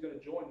willing, she's going to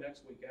join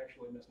next week,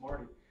 actually, Miss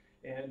Marty.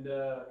 And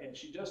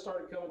she just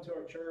started coming to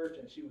our church,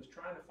 and she was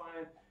trying to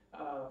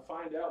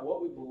find out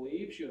what we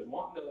believe. She was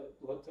wanting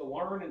to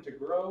learn and to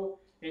grow.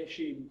 And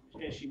she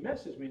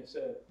messaged me and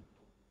said,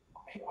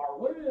 hey,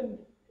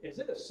 is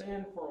it a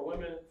sin for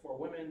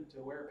women to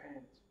wear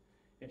pants?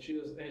 And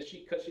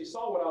because she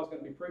saw what I was going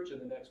to be preaching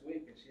the next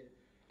week,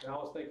 and I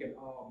was thinking,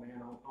 oh man,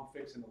 I'm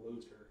fixing to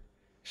lose her.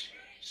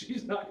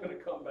 She's not going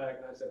to come back.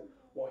 And I said,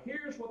 well,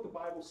 here's what the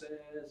Bible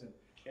says,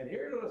 and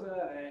here's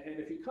that. And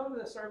if you come to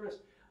the service,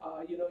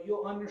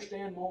 you'll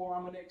understand more.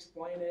 I'm going to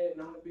explain it,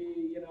 and I'm going to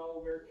be,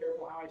 very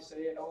careful how I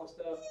say it, all this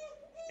stuff.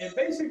 And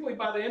basically,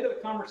 by the end of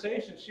the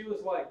conversation, she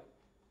was like,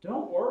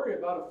 don't worry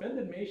about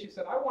offending me. She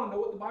said, I want to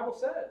know what the Bible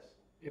says.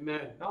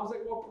 Amen. And I was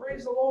like, well,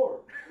 praise the Lord.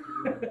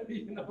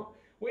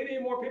 We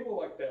need more people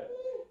like that.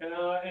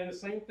 And the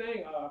same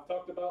thing I've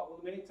talked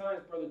about many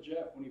times, Brother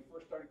Jeff, when he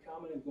first started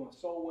coming and going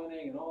soul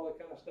winning and all that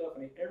kind of stuff.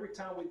 And every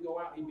time we'd go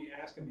out, he'd be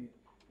asking me,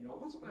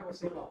 what's the Bible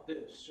say about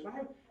this?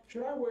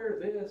 Should I wear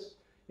this?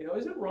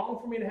 Is it wrong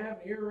for me to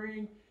have an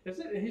earring? And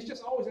he's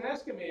just always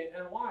asking me,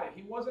 and why?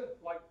 He wasn't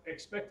like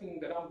expecting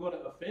that I'm going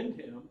to offend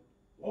him.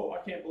 Whoa,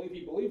 I can't believe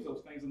he believes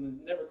those things and then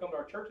never come to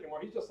our church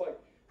anymore. He's just like,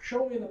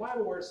 show me in the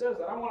Bible where it says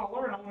that. I want to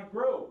learn. I want to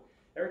grow.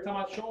 Every time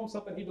I'd show him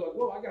something, he'd be like,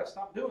 whoa, I got to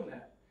stop doing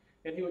that.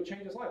 And he would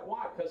change his life.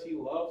 Why? Because he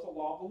loves the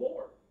law of the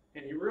Lord.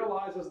 And he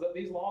realizes that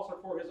these laws are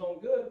for his own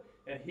good,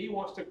 and he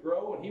wants to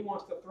grow and he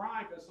wants to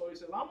thrive. And so he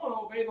says, I'm going to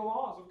obey the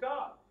laws of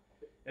God.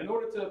 In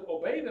order to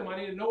obey them, I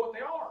need to know what they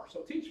are.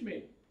 So teach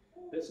me.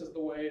 This is the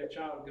way a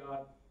child of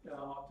God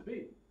ought to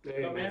be.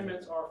 Amen.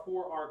 Commandments are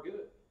for our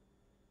good.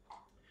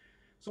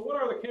 So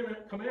what are the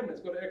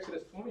commandments? Go to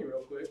Exodus 20 real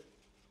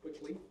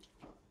quickly.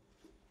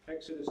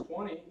 Exodus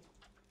 20.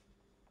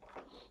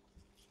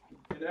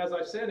 And as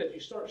I said, as you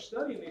start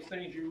studying these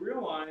things, you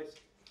realize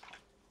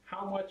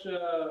how much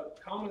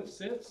common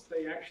sense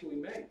they actually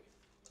make.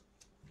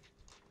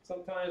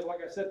 Sometimes, like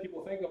I said,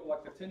 people think of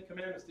like the 10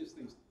 Commandments, just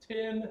these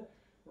 10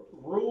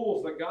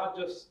 rules that God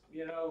just,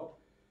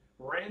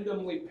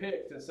 randomly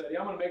picked and said, yeah,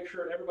 I'm going to make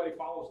sure everybody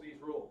follows these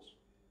rules.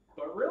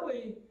 But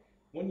really,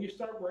 when you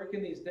start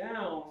breaking these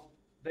down,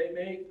 they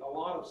make a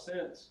lot of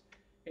sense.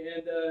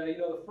 And,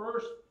 the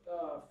first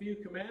few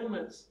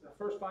commandments, the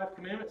first 5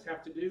 commandments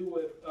have to do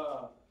with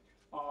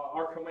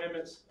our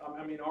commandments,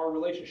 our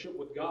relationship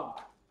with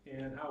God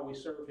and how we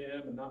serve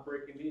him and not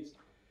breaking these.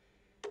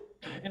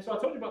 And so I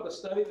told you about the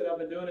study that I've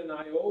been doing in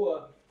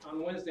Iola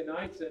on Wednesday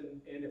nights,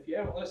 and if you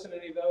haven't listened to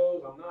any of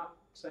those, I'm not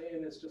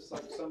saying it's just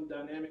like some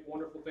dynamic,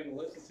 wonderful thing to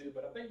listen to,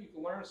 but I think you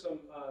can learn some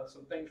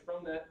things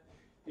from that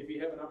if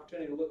you have an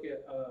opportunity to look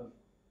at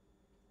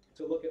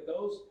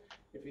those.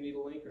 If you need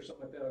a link or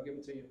something like that, I'll give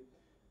it to you.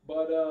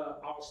 But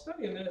I was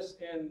studying this,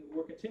 and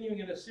we're continuing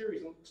in this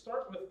series.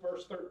 Start with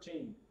verse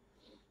 13.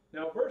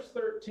 Now, verse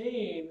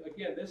 13,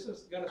 again, this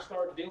is going to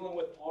start dealing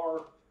with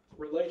our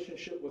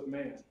relationship with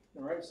man.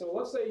 All right. So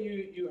let's say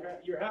you're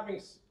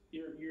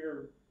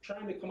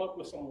trying to come up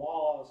with some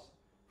laws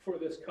for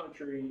this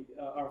country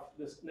or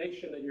this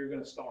nation that you're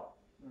going to start.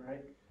 All right.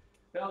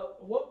 Now,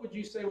 what would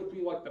you say would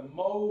be like the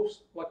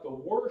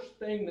worst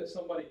thing that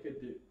somebody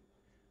could do?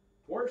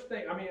 Worst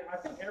thing, I mean, I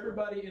think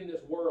everybody in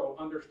this world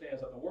understands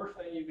that the worst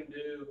thing you can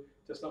do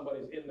to somebody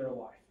is in their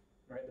life,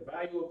 right? The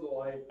value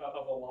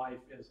of a life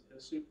is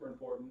super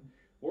important.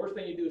 Worst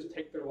thing you do is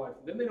take their life.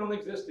 Then they don't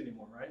exist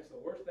anymore, right? So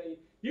the worst thing,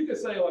 you can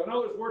say, like,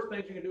 no, there's worse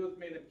things you can do with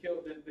me than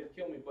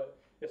kill me. But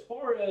as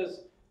far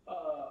as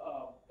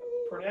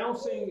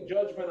pronouncing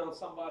judgment on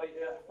somebody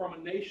from a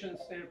nation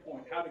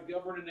standpoint, how to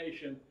govern a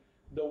nation,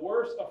 the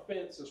worst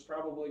offense is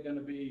probably going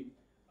to be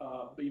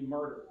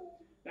murder.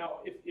 Now,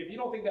 if you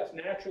don't think that's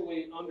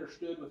naturally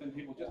understood within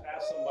people, just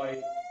ask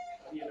somebody,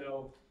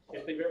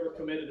 if they've ever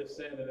committed a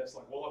sin, and it's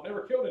like, well, I've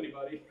never killed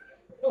anybody.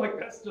 Like,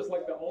 that's just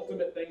like the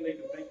ultimate thing they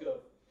can think of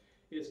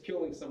is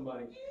killing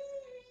somebody.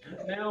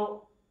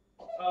 Now,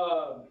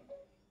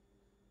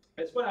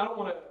 it's funny. I don't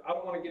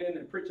want to get in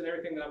and preach on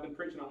everything that I've been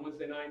preaching on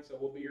Wednesday night, so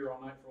we'll be here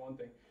all night for one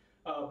thing.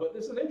 But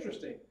this is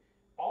interesting.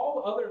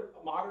 All the other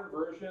modern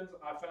versions,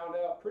 I found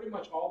out, pretty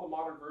much all the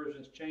modern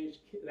versions changed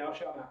 "thou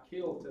shalt not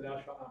kill" to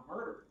 "thou shalt not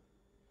murder."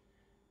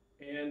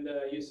 And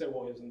you say,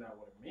 well, isn't that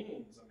what it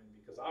means? I mean,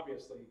 because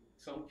obviously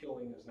some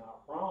killing is not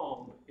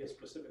wrong. It's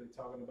specifically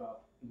talking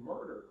about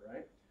murder,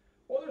 right?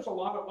 Well, there's a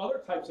lot of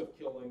other types of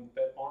killing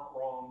that aren't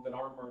wrong, that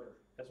aren't murder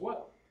as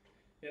well.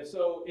 And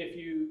so if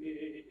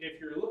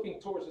you're looking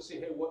towards to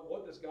see, hey,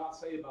 what does God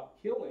say about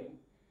killing?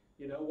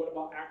 What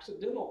about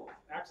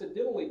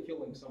accidentally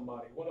killing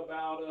somebody? What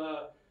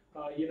about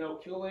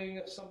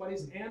killing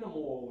somebody's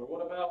animal? Or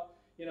what about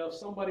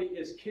somebody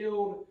is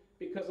killed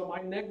because of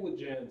my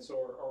negligence,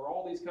 or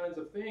all these kinds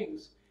of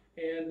things?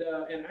 And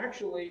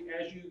actually,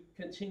 as you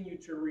continue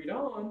to read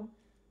on,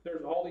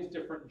 there's all these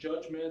different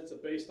judgments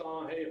based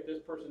on, hey, if this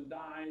person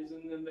dies,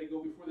 and then they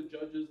go before the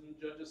judges, and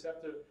the judges have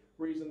to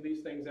reason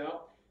these things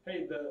out.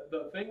 Hey,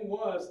 the thing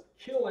was,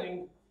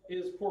 killing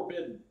is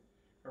forbidden,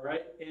 all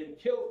right?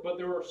 But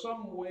there are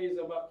some ways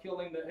about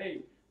killing that,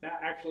 hey, that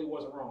actually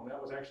wasn't wrong.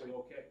 That was actually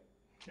okay.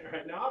 All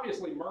right. Now,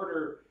 obviously,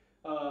 murder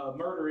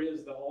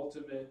is the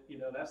ultimate.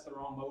 That's the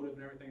wrong motive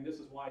and everything. This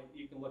is why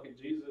you can look at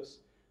Jesus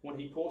when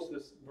he quotes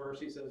this verse.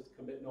 He says,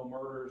 "Commit no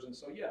murders," and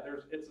so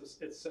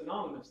it's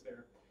synonymous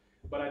there.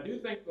 But I do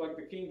think, like,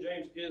 the King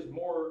James is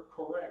more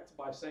correct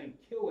by saying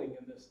killing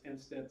in this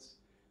instance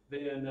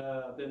than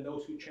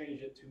those who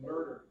change it to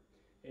murder.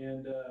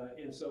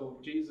 And so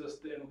Jesus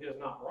then is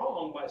not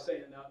wrong by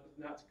saying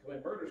not to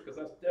commit murders, because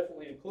that's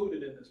definitely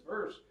included in this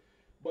verse.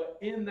 But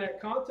in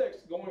that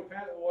context, going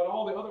past what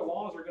all the other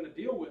laws are going to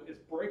deal with is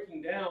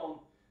breaking down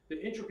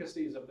the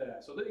intricacies of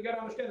that. So that you got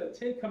to understand the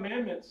 10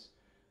 Commandments,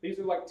 these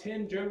are like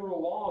 10 general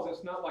laws.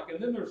 It's not like,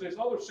 and then there's these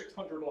other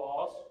 600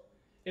 laws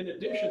in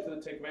addition to the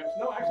 10 Commandments.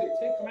 No, actually,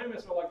 10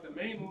 Commandments are like the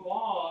main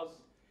laws.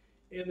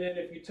 And then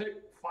if you take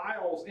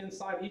files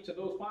inside each of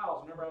those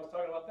files, remember I was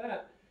talking about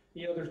that,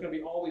 there's going to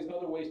be all these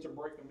other ways to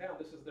break them down.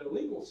 This is their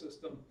legal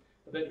system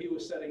that he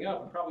was setting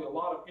up, and probably a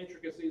lot of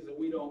intricacies that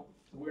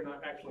we're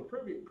not actually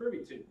privy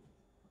to.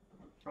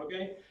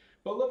 Okay,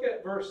 but look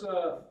at verse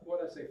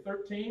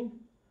 13.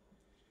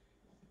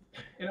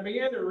 And I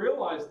began to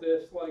realize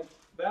this, like,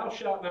 "Thou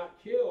shalt not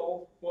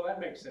kill." Well, that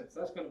makes sense.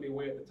 That's going to be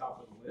way at the top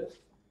of the list.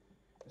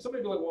 And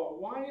somebody will be like, well,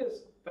 why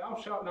is "thou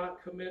shalt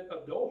not commit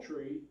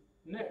adultery"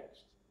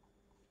 next?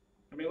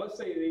 I mean, let's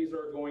say these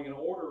are going in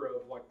order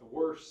of like the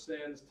worst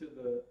sins to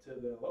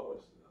the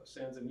lowest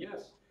sins. And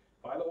yes,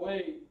 by the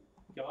way,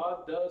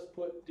 God does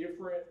put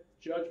different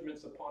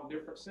judgments upon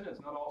different sins.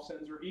 Not all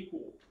sins are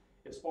equal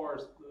as far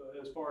as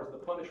the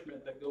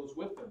punishment that goes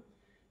with them.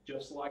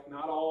 Just like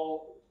not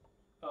all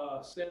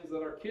sins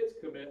that our kids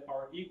commit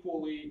are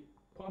equally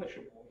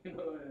punishable,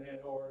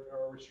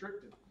 or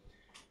restricted.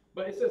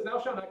 But it says, "Thou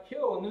shalt not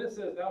kill," and then it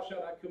says, "Thou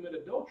shalt not commit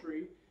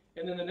adultery,"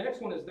 and then the next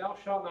one is, "Thou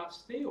shalt not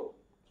steal."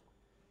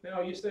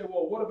 Now you say,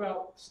 well, what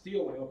about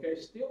stealing? Okay,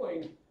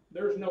 stealing,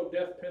 there's no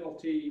death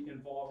penalty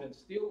involved in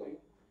stealing,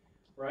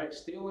 right?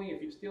 Stealing,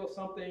 if you steal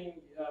something,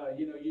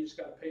 you just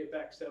got to pay it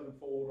back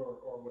sevenfold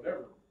or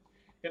whatever.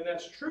 And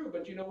that's true,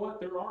 but you know what?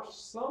 There are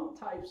some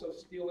types of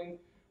stealing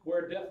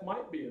where death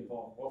might be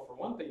involved. Well, for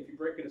one thing, if you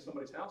break into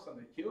somebody's house and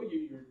they kill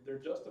you, they're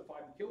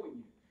justified in killing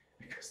you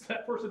because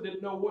that person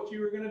didn't know what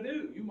you were going to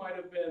do. You might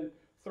have been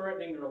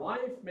threatening their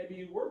life. Maybe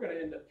you were going to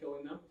end up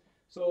killing them.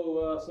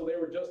 So they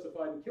were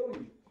justified in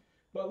killing you.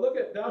 But look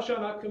at "thou shalt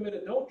not commit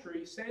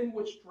adultery,"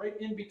 sandwiched right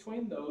in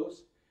between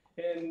those,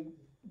 and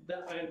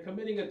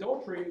committing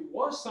adultery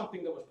was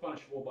something that was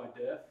punishable by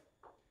death.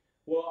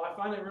 Well, I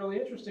find it really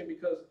interesting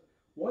because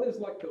what is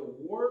like the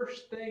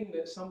worst thing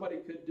that somebody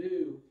could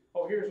do?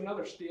 Oh, here's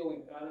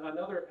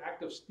another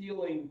act of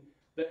stealing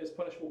that is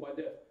punishable by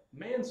death.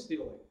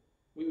 Man-stealing.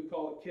 We would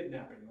call it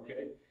kidnapping,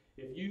 okay?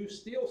 If you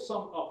steal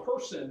a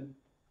person,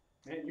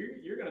 man,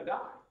 you're going to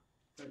die,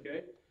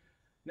 okay?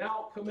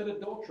 Now commit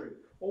adultery.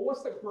 Well,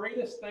 what's the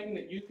greatest thing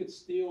that you could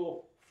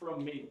steal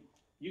from me?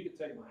 You could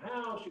take my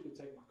house, you could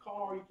take my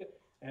car,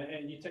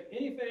 and you take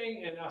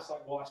anything, and I was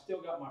like, well, I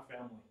still got my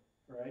family,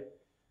 right?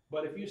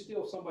 But if you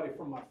steal somebody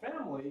from my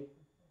family,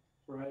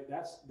 right,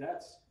 that's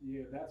death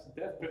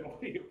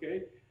penalty,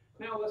 okay?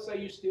 Now let's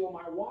say you steal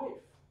my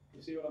wife.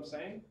 You see what I'm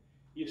saying?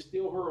 You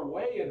steal her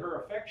away and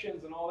her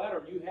affections and all that,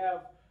 or you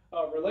have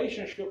a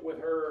relationship with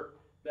her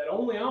that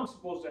only I'm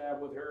supposed to have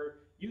with her.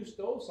 You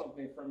stole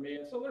something from me,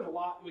 and so there's a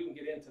lot we can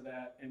get into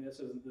that. And this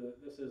isn't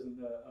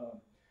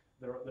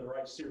the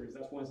right series.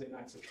 That's Wednesday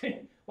nights.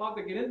 Okay, a lot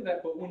to get into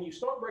that. But when you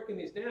start breaking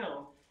these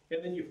down,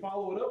 and then you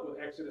follow it up with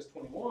Exodus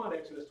 21,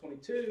 Exodus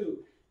 22,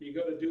 you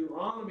go to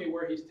Deuteronomy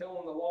where he's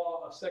telling the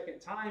law a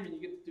second time, and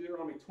you get to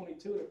Deuteronomy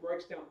 22, and it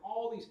breaks down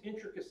all these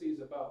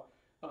intricacies about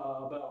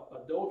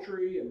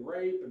adultery and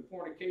rape and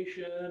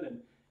fornication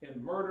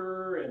and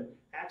murder and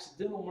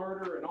accidental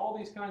murder and all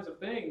these kinds of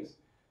things.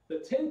 The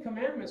 10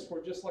 Commandments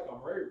were just like a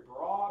very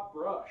broad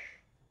brush.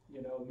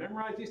 You know,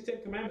 memorize these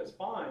 10 Commandments,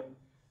 fine,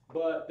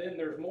 but then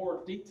there's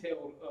more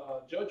detailed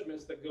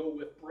judgments that go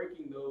with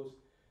breaking those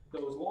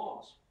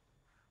laws.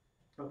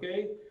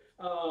 Okay,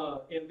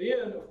 and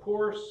then of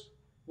course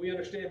we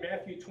understand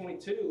Matthew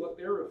 22. Look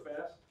there real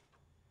fast.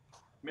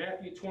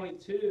 Matthew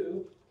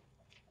 22.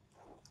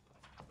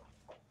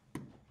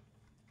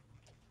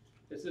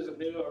 This isn't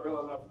new. I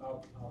realize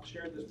I've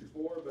shared this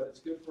before, but it's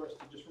good for us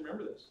to just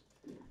remember this.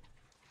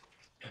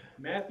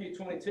 Matthew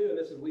 22, and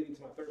this is leading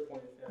to my third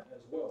point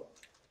as well.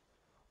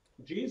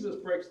 Jesus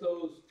breaks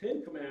those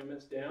 10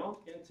 commandments down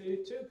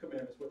into 2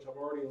 commandments, which I've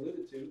already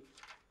alluded to.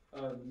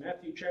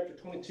 Matthew chapter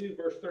 22,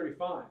 verse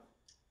 35.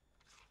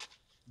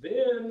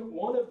 Then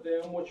one of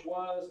them, which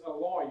was a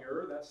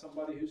lawyer, that's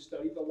somebody who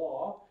studied the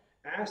law,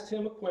 asked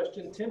him a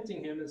question,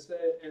 tempting him and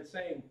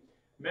saying,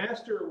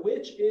 Master,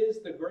 which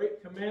is the great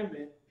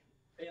commandment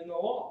in the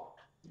law?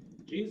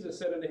 Jesus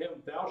said unto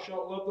him, Thou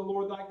shalt love the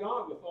Lord thy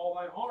God with all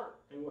thy heart,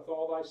 and with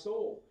all thy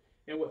soul,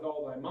 and with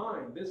all thy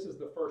mind. This is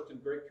the first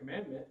and great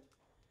commandment.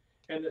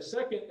 And the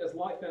second is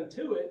like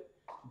unto it,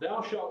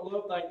 Thou shalt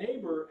love thy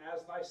neighbor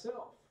as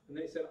thyself. And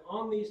they said,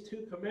 On these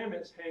 2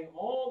 commandments hang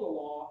all the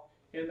law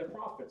and the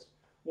prophets.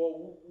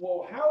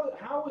 Well,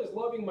 how is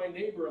loving my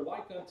neighbor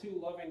like unto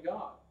loving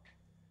God?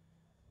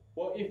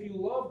 Well, if you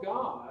love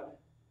God,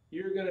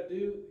 you're going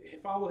to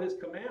follow his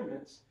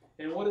commandments.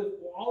 And what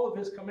all of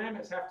his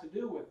commandments have to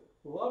do with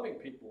loving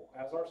people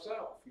as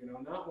ourselves, you know,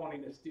 not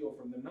wanting to steal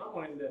from them, not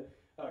wanting to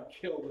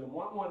kill them,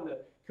 not wanting to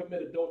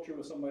commit adultery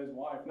with somebody's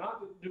wife,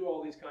 not to do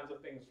all these kinds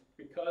of things,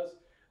 because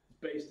it's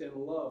based in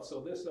love. So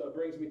this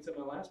brings me to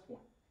my last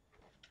point.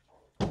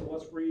 So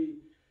let's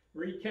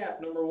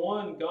recap. Number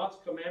 1, God's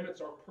commandments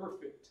are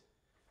perfect.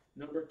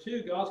 Number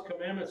 2, God's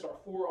commandments are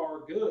for our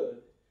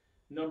good.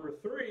 Number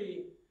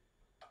 3,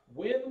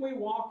 when we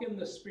walk in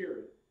the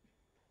Spirit,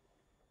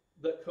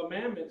 the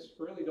commandments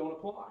really don't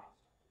apply.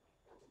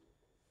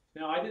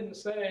 Now, I didn't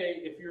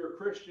say if you're a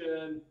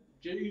Christian,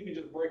 you can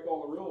just break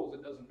all the rules,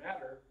 it doesn't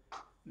matter.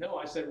 No,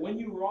 I said when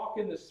you walk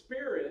in the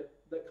Spirit,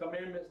 the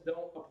commandments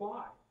don't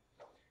apply.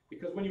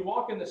 Because when you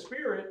walk in the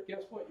Spirit,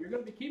 guess what? You're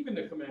going to be keeping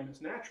the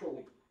commandments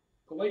naturally.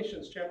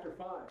 Galatians chapter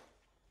 5.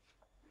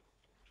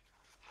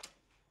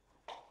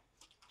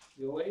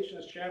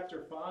 Galatians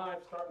chapter 5,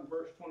 starting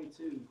verse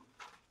 22.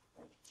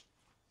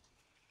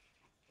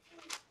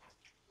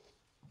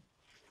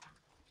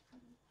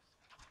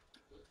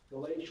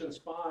 Galatians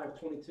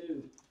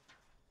 5:22.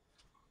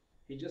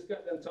 He just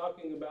got done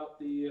talking about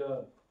the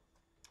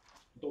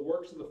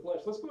works of the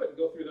flesh. Let's go ahead and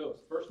go through those.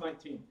 Verse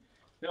 19.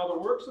 Now the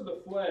works of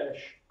the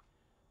flesh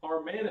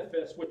are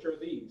manifest, which are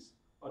these: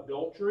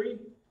 adultery,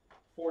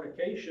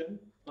 fornication,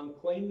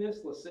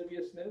 uncleanness,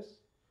 lasciviousness.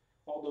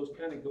 All those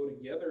kind of go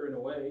together in a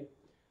way.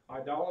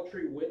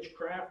 Idolatry,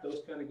 witchcraft,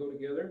 those kind of go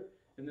together.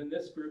 And then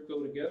this group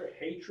go together: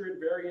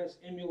 hatred, variance,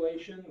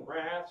 emulation,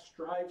 wrath,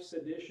 strife,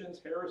 seditions,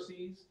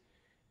 heresies,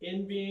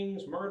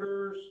 envyings,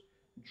 murders,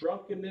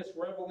 drunkenness,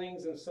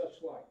 revelings, and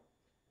such like.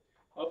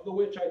 Of the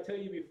which I tell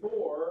you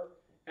before,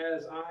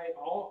 as I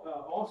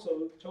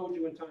also told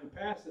you in time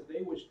past, that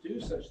they which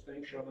do such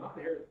things shall not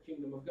inherit the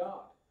kingdom of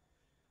God.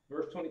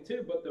 Verse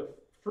 22, but the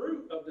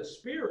fruit of the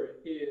Spirit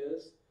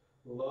is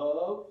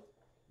love,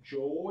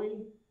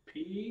 joy,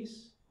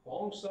 peace,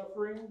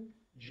 long-suffering,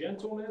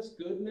 gentleness,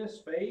 goodness,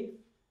 faith,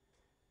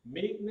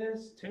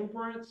 meekness,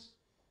 temperance.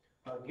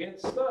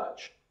 Against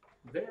such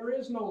there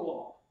is no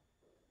law.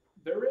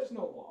 There is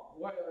no law.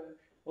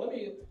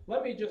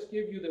 Let me just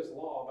give you this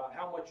law about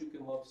how much you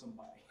can love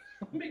somebody.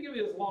 Let me give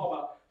you this law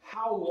about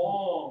how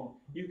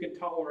long you can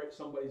tolerate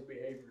somebody's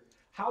behavior.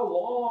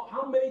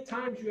 How many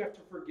times you have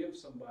to forgive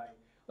somebody.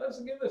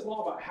 Let's give this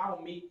law about how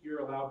meek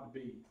you're allowed to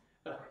be.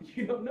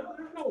 No,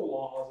 there's no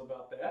laws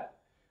about that.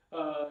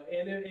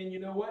 And you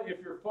know what? If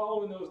you're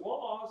following those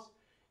laws,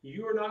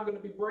 you are not going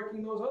to be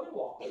breaking those other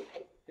laws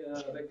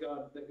that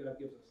God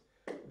gives us.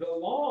 The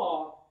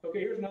law. Okay,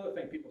 here's another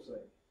thing people say.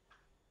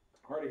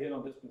 I already hit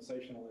on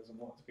dispensationalism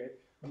once, okay?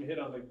 Let me hit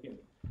on it again.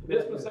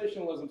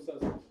 Dispensationalism says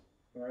this,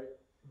 all right?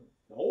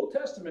 The Old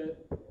Testament,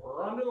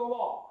 we're under the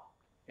law,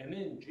 And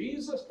then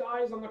Jesus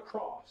dies on the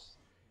cross,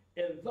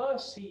 and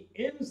thus he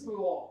ends the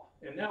law,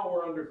 and now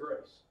we're under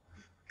grace.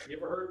 You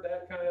ever heard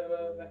that kind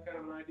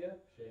of an idea?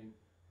 Shame.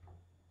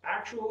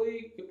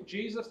 Actually,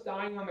 Jesus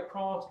dying on the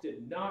cross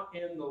did not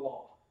end the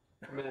law.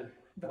 Amen.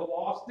 The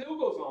law still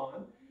goes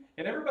on,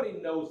 and everybody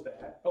knows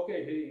that.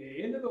 Okay,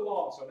 he ended the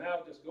law, so now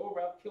just go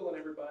about killing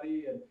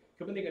everybody and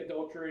committing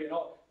adultery and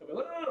all.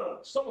 No.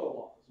 Some of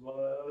the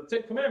laws, the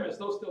Ten Commandments,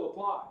 those still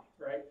apply,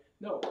 right?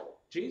 No,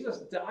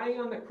 Jesus dying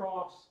on the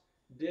cross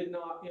did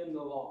not end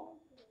the law.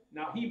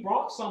 Now, he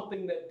brought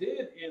something that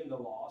did end the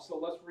law, so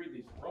let's read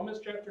these. Romans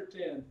chapter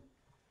 10.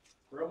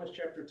 Romans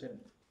chapter 10.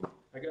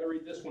 I got to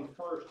read this one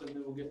first, and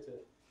then we'll get to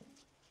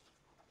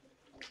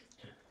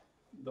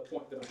the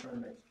point that I'm trying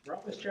to make.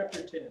 Romans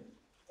chapter 10.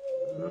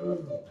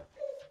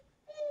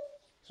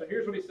 So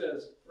here's what he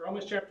says.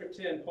 Romans chapter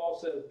 10, Paul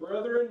says,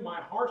 "Brethren,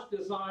 my heart's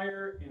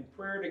desire and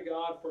prayer to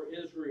God for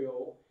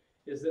Israel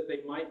is that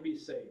they might be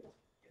saved."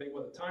 You think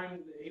about the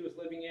time that he was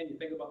living in. You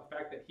think about the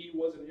fact that he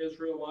was an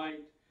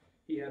Israelite.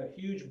 He had a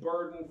huge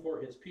burden for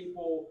his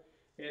people.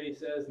 And he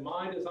says,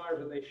 "My desire is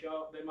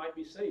that they might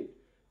be saved.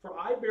 For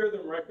I bear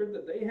them record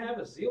that they have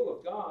a zeal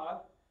of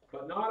God,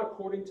 but not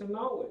according to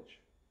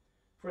knowledge.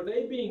 For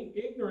they, being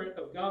ignorant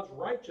of God's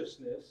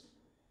righteousness,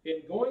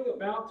 in going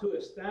about to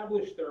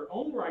establish their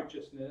own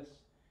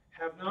righteousness,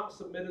 have not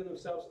submitted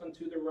themselves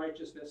unto the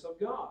righteousness of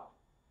God.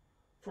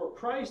 For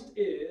Christ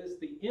is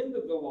the end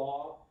of the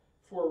law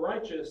for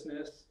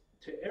righteousness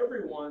to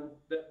everyone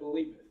that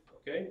believeth."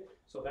 Okay?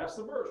 So that's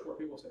the verse where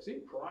people say,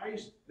 see,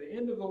 Christ, the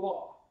end of the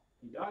law.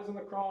 He dies on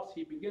the cross.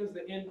 He begins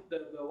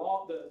the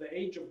law, the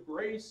age of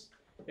grace,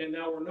 and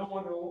now we're not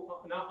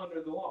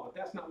under the law. But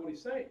that's not what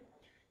he's saying.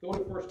 Go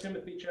to 1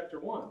 Timothy chapter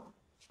 1.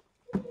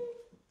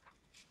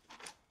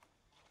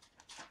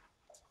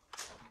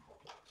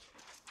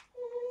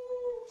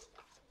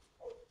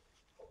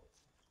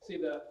 See,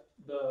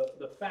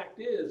 the fact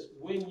is,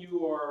 when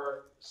you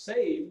are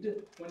saved,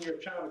 when you're a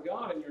child of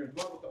God and you're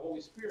involved with the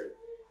Holy Spirit,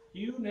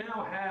 you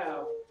now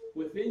have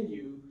within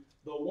you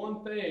the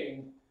one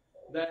thing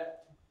that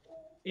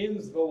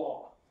ends the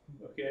law,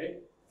 okay?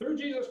 Through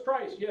Jesus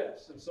Christ,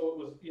 yes. And so it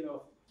was,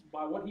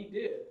 by what he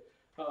did,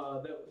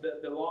 that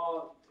the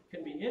law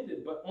can be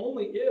ended, but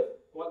only if,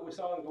 like we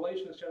saw in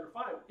Galatians chapter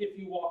 5, if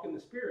you walk in the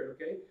Spirit,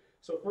 okay?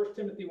 So 1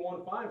 Timothy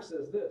 1:5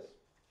 says this.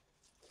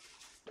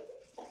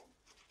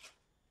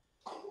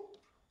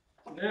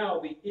 "Now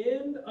the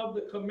end of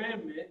the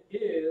commandment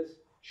is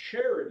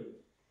charity,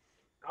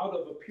 out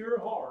of a pure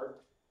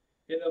heart,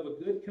 and of a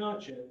good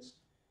conscience,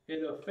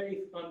 and of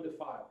faith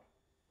undefiled."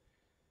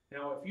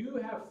 Now, if you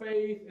have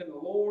faith in the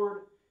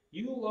Lord,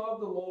 you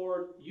love the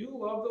Lord, you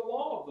love the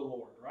law of the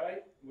Lord,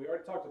 right? We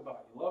already talked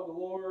about it. You love the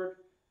Lord,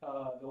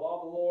 the law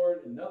of the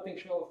Lord, and nothing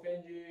shall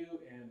offend you,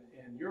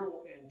 and you're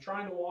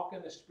trying to walk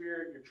in the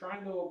Spirit, you're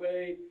trying to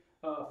obey,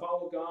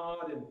 follow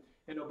God,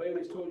 and obey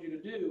what he's told you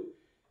to do.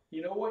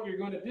 You know what you're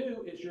going to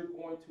do is you're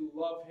going to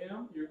love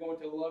him, you're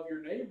going to love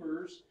your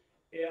neighbors,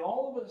 and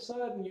all of a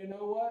sudden, you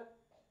know what?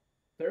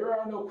 There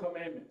are no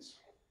commandments.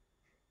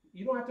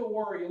 You don't have to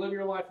worry. You live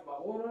your life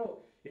about, well,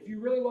 no. If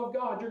you really love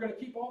God, you're going to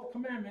keep all the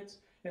commandments.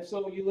 And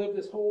so you live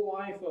this whole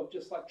life of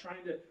just like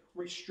trying to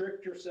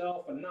restrict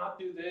yourself and not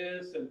do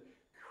this and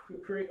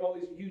create all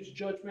these huge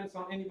judgments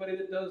on anybody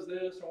that does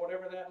this or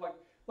whatever that. Like,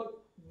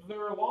 look,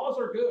 their laws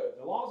are good.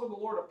 The laws of the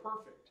Lord are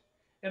perfect.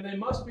 And they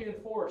must be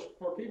enforced.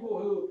 For people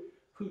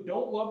who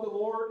don't love the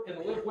Lord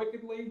and live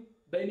wickedly,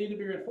 they need to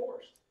be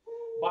enforced.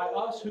 By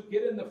us who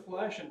get in the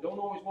flesh and don't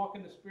always walk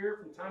in the Spirit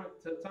from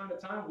time to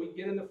time, we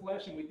get in the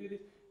flesh and we do this.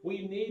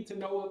 We need to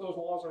know that those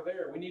laws are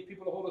there. We need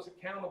people to hold us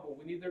accountable.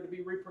 We need there to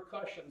be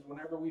repercussions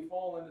whenever we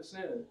fall into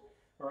sin.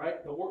 All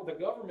right? The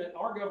government,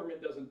 our government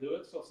doesn't do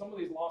it, so some of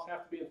these laws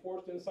have to be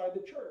enforced inside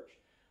the church.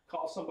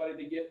 Cause somebody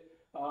to get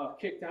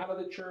kicked out of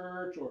the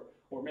church,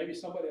 or maybe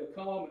somebody will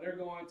come and they're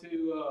going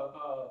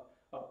to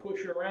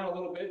push you around a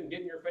little bit and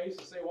get in your face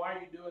and say, "Why are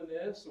you doing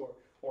this?"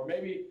 Or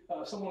maybe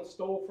someone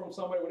stole from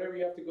somebody, whatever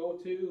you have to go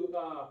to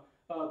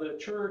the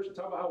church and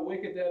talk about how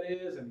wicked that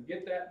is and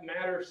get that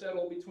matter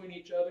settled between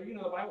each other.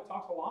 The Bible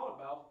talks a lot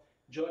about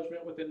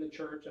judgment within the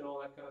church and all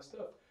that kind of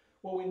stuff.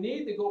 Well, we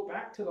need to go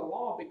back to the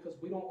law because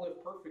we don't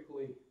live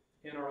perfectly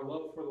in our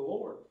love for the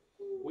Lord.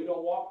 We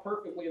don't walk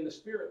perfectly in the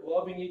Spirit,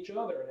 loving each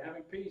other and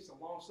having peace and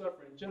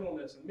long-suffering and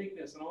gentleness and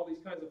meekness and all these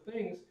kinds of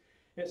things.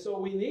 And so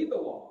we need the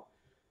law.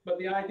 But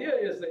the idea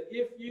is that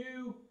if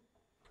you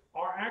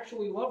are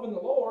actually loving the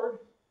Lord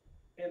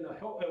and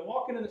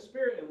walking in the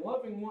Spirit and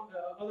loving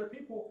other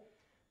people,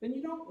 then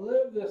you don't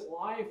live this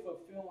life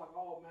of feeling like,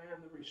 oh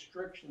man, the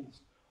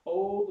restrictions,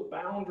 oh, the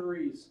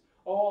boundaries,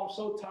 oh, I'm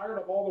so tired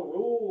of all the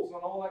rules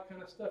and all that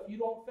kind of stuff. You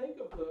don't think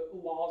of the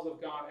laws of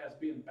God as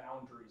being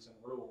boundaries and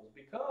rules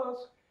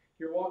because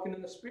you're walking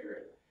in the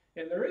Spirit.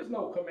 And there is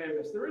no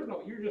commandments.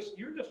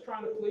 You're just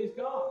trying to please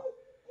God.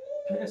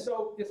 And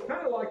so it's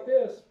kind of like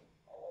this.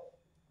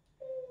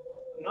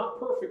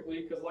 Not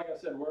perfectly, because like I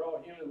said, we're all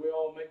human, we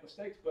all make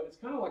mistakes, but it's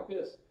kind of like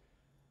this.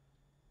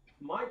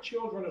 My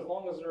children, as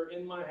long as they're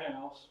in my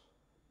house,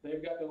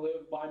 they've got to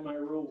live by my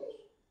rules.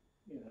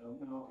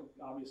 Now,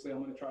 obviously, I'm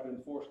going to try to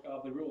enforce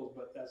godly rules,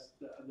 but that's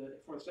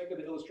for the sake of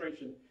the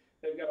illustration,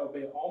 they've got to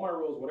obey all my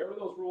rules, whatever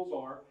those rules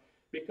are,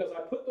 because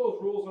I put those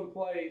rules in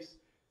place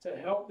to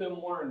help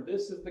them learn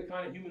this is the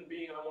kind of human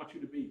being I want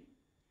you to be.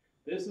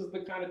 These are the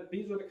kind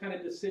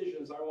of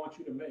decisions I want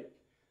you to make.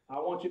 I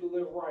want you to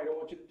live right. I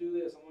want you to do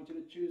this. I want you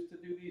to choose to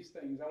do these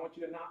things. I want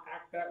you to not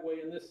act that way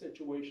in this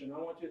situation. I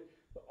want you.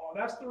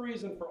 That's the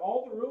reason for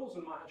all the rules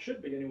in my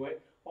should be anyway.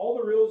 All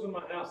the rules in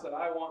my house that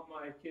I want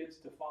my kids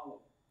to follow.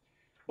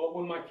 But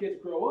when my kids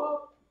grow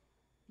up,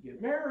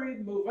 get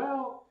married, move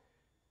out,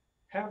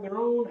 have their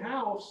own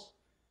house,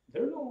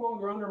 they're no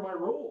longer under my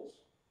rules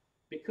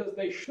because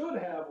they should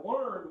have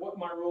learned what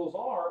my rules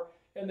are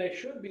and they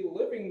should be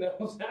living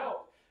those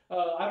out.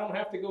 I don't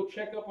have to go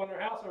check up on their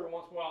house every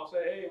once in a while and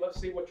say, hey, let's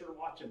see what you're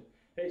watching.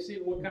 Hey, see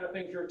what kind of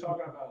things you're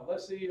talking about.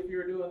 Let's see if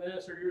you're doing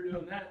this or you're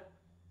doing that.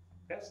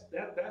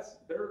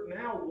 They're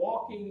now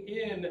walking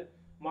in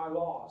my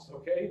laws,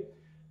 okay?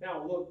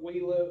 Now, look, we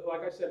live,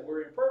 like I said,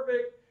 we're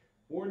imperfect.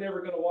 We're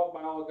never going to walk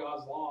by all of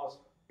God's laws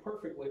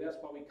perfectly. That's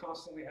why we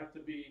constantly have to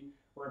be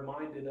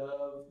reminded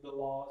of the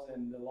laws,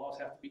 and the laws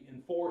have to be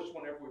enforced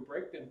whenever we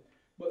break them.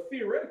 But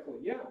theoretically,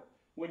 yeah,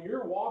 when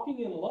you're walking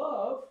in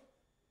love,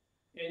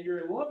 and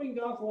you're loving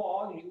God's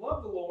law, and you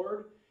love the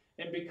Lord,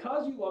 and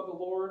because you love the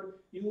Lord,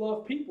 you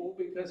love people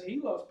because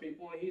He loves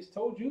people, and He's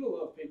told you to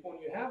love people,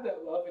 and you have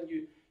that love, and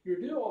you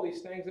do all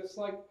these things. It's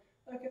like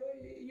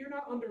you're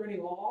not under any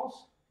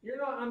laws. You're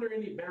not under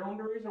any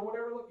boundaries or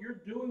whatever. Look, you're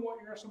doing what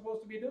you're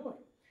supposed to be doing.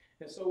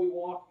 And so we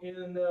walk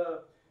in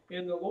the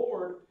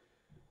Lord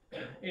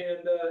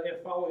and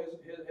follow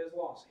His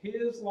laws.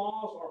 His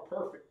laws are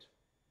perfect.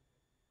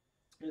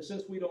 And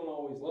since we don't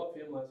always love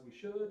Him as we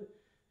should,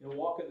 and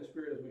walk in the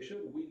Spirit as we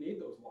should, we need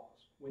those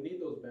laws. We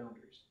need those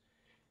boundaries.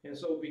 And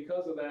so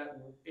because of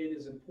that, it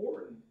is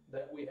important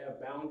that we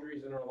have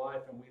boundaries in our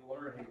life and we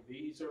learn, hey,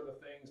 these are the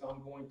things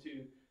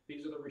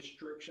these are the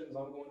restrictions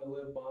I'm going to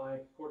live by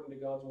according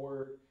to God's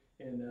Word.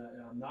 And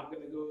I'm not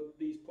going to go to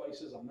these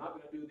places. I'm not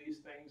going to do these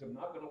things. I'm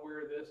not going to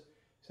wear this.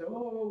 So,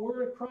 oh,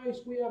 we're in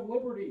Christ. We have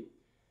liberty.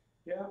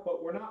 Yeah,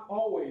 but we're not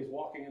always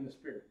walking in the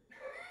Spirit.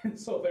 And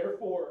so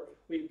therefore,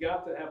 we've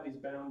got to have these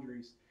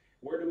boundaries.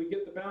 Where do we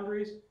get the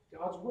boundaries?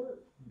 God's Word,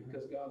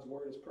 because God's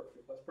Word is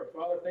perfect. Let's pray.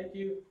 Father, thank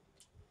you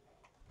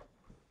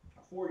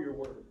for your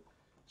Word.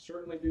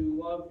 Certainly do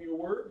love your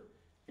Word,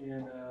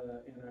 and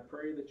I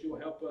pray that you'll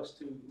help us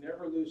to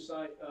never lose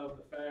sight of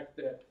the fact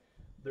that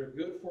they're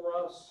good for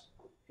us,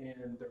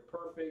 and they're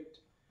perfect,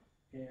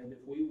 and if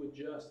we would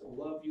just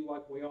love you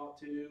like we ought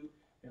to,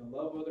 and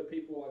love other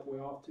people like we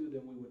ought to,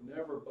 then we would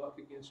never buck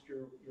against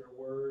your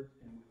Word,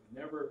 and we would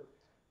never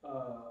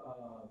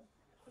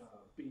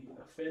be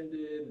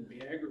offended and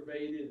be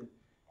aggravated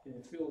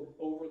and feel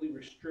overly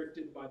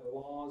restricted by the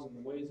laws and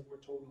the ways that we're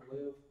told to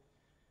live.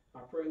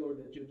 I pray, Lord,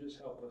 that you'll just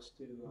help us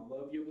to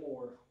love you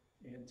more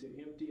and to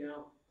empty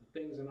out the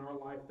things in our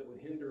life that would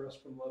hinder us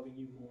from loving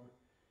you more.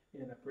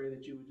 And I pray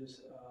that you would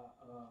just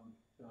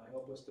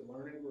help us to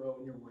learn and grow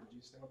in your word. In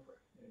Jesus' name I pray.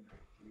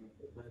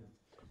 Amen.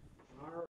 All right.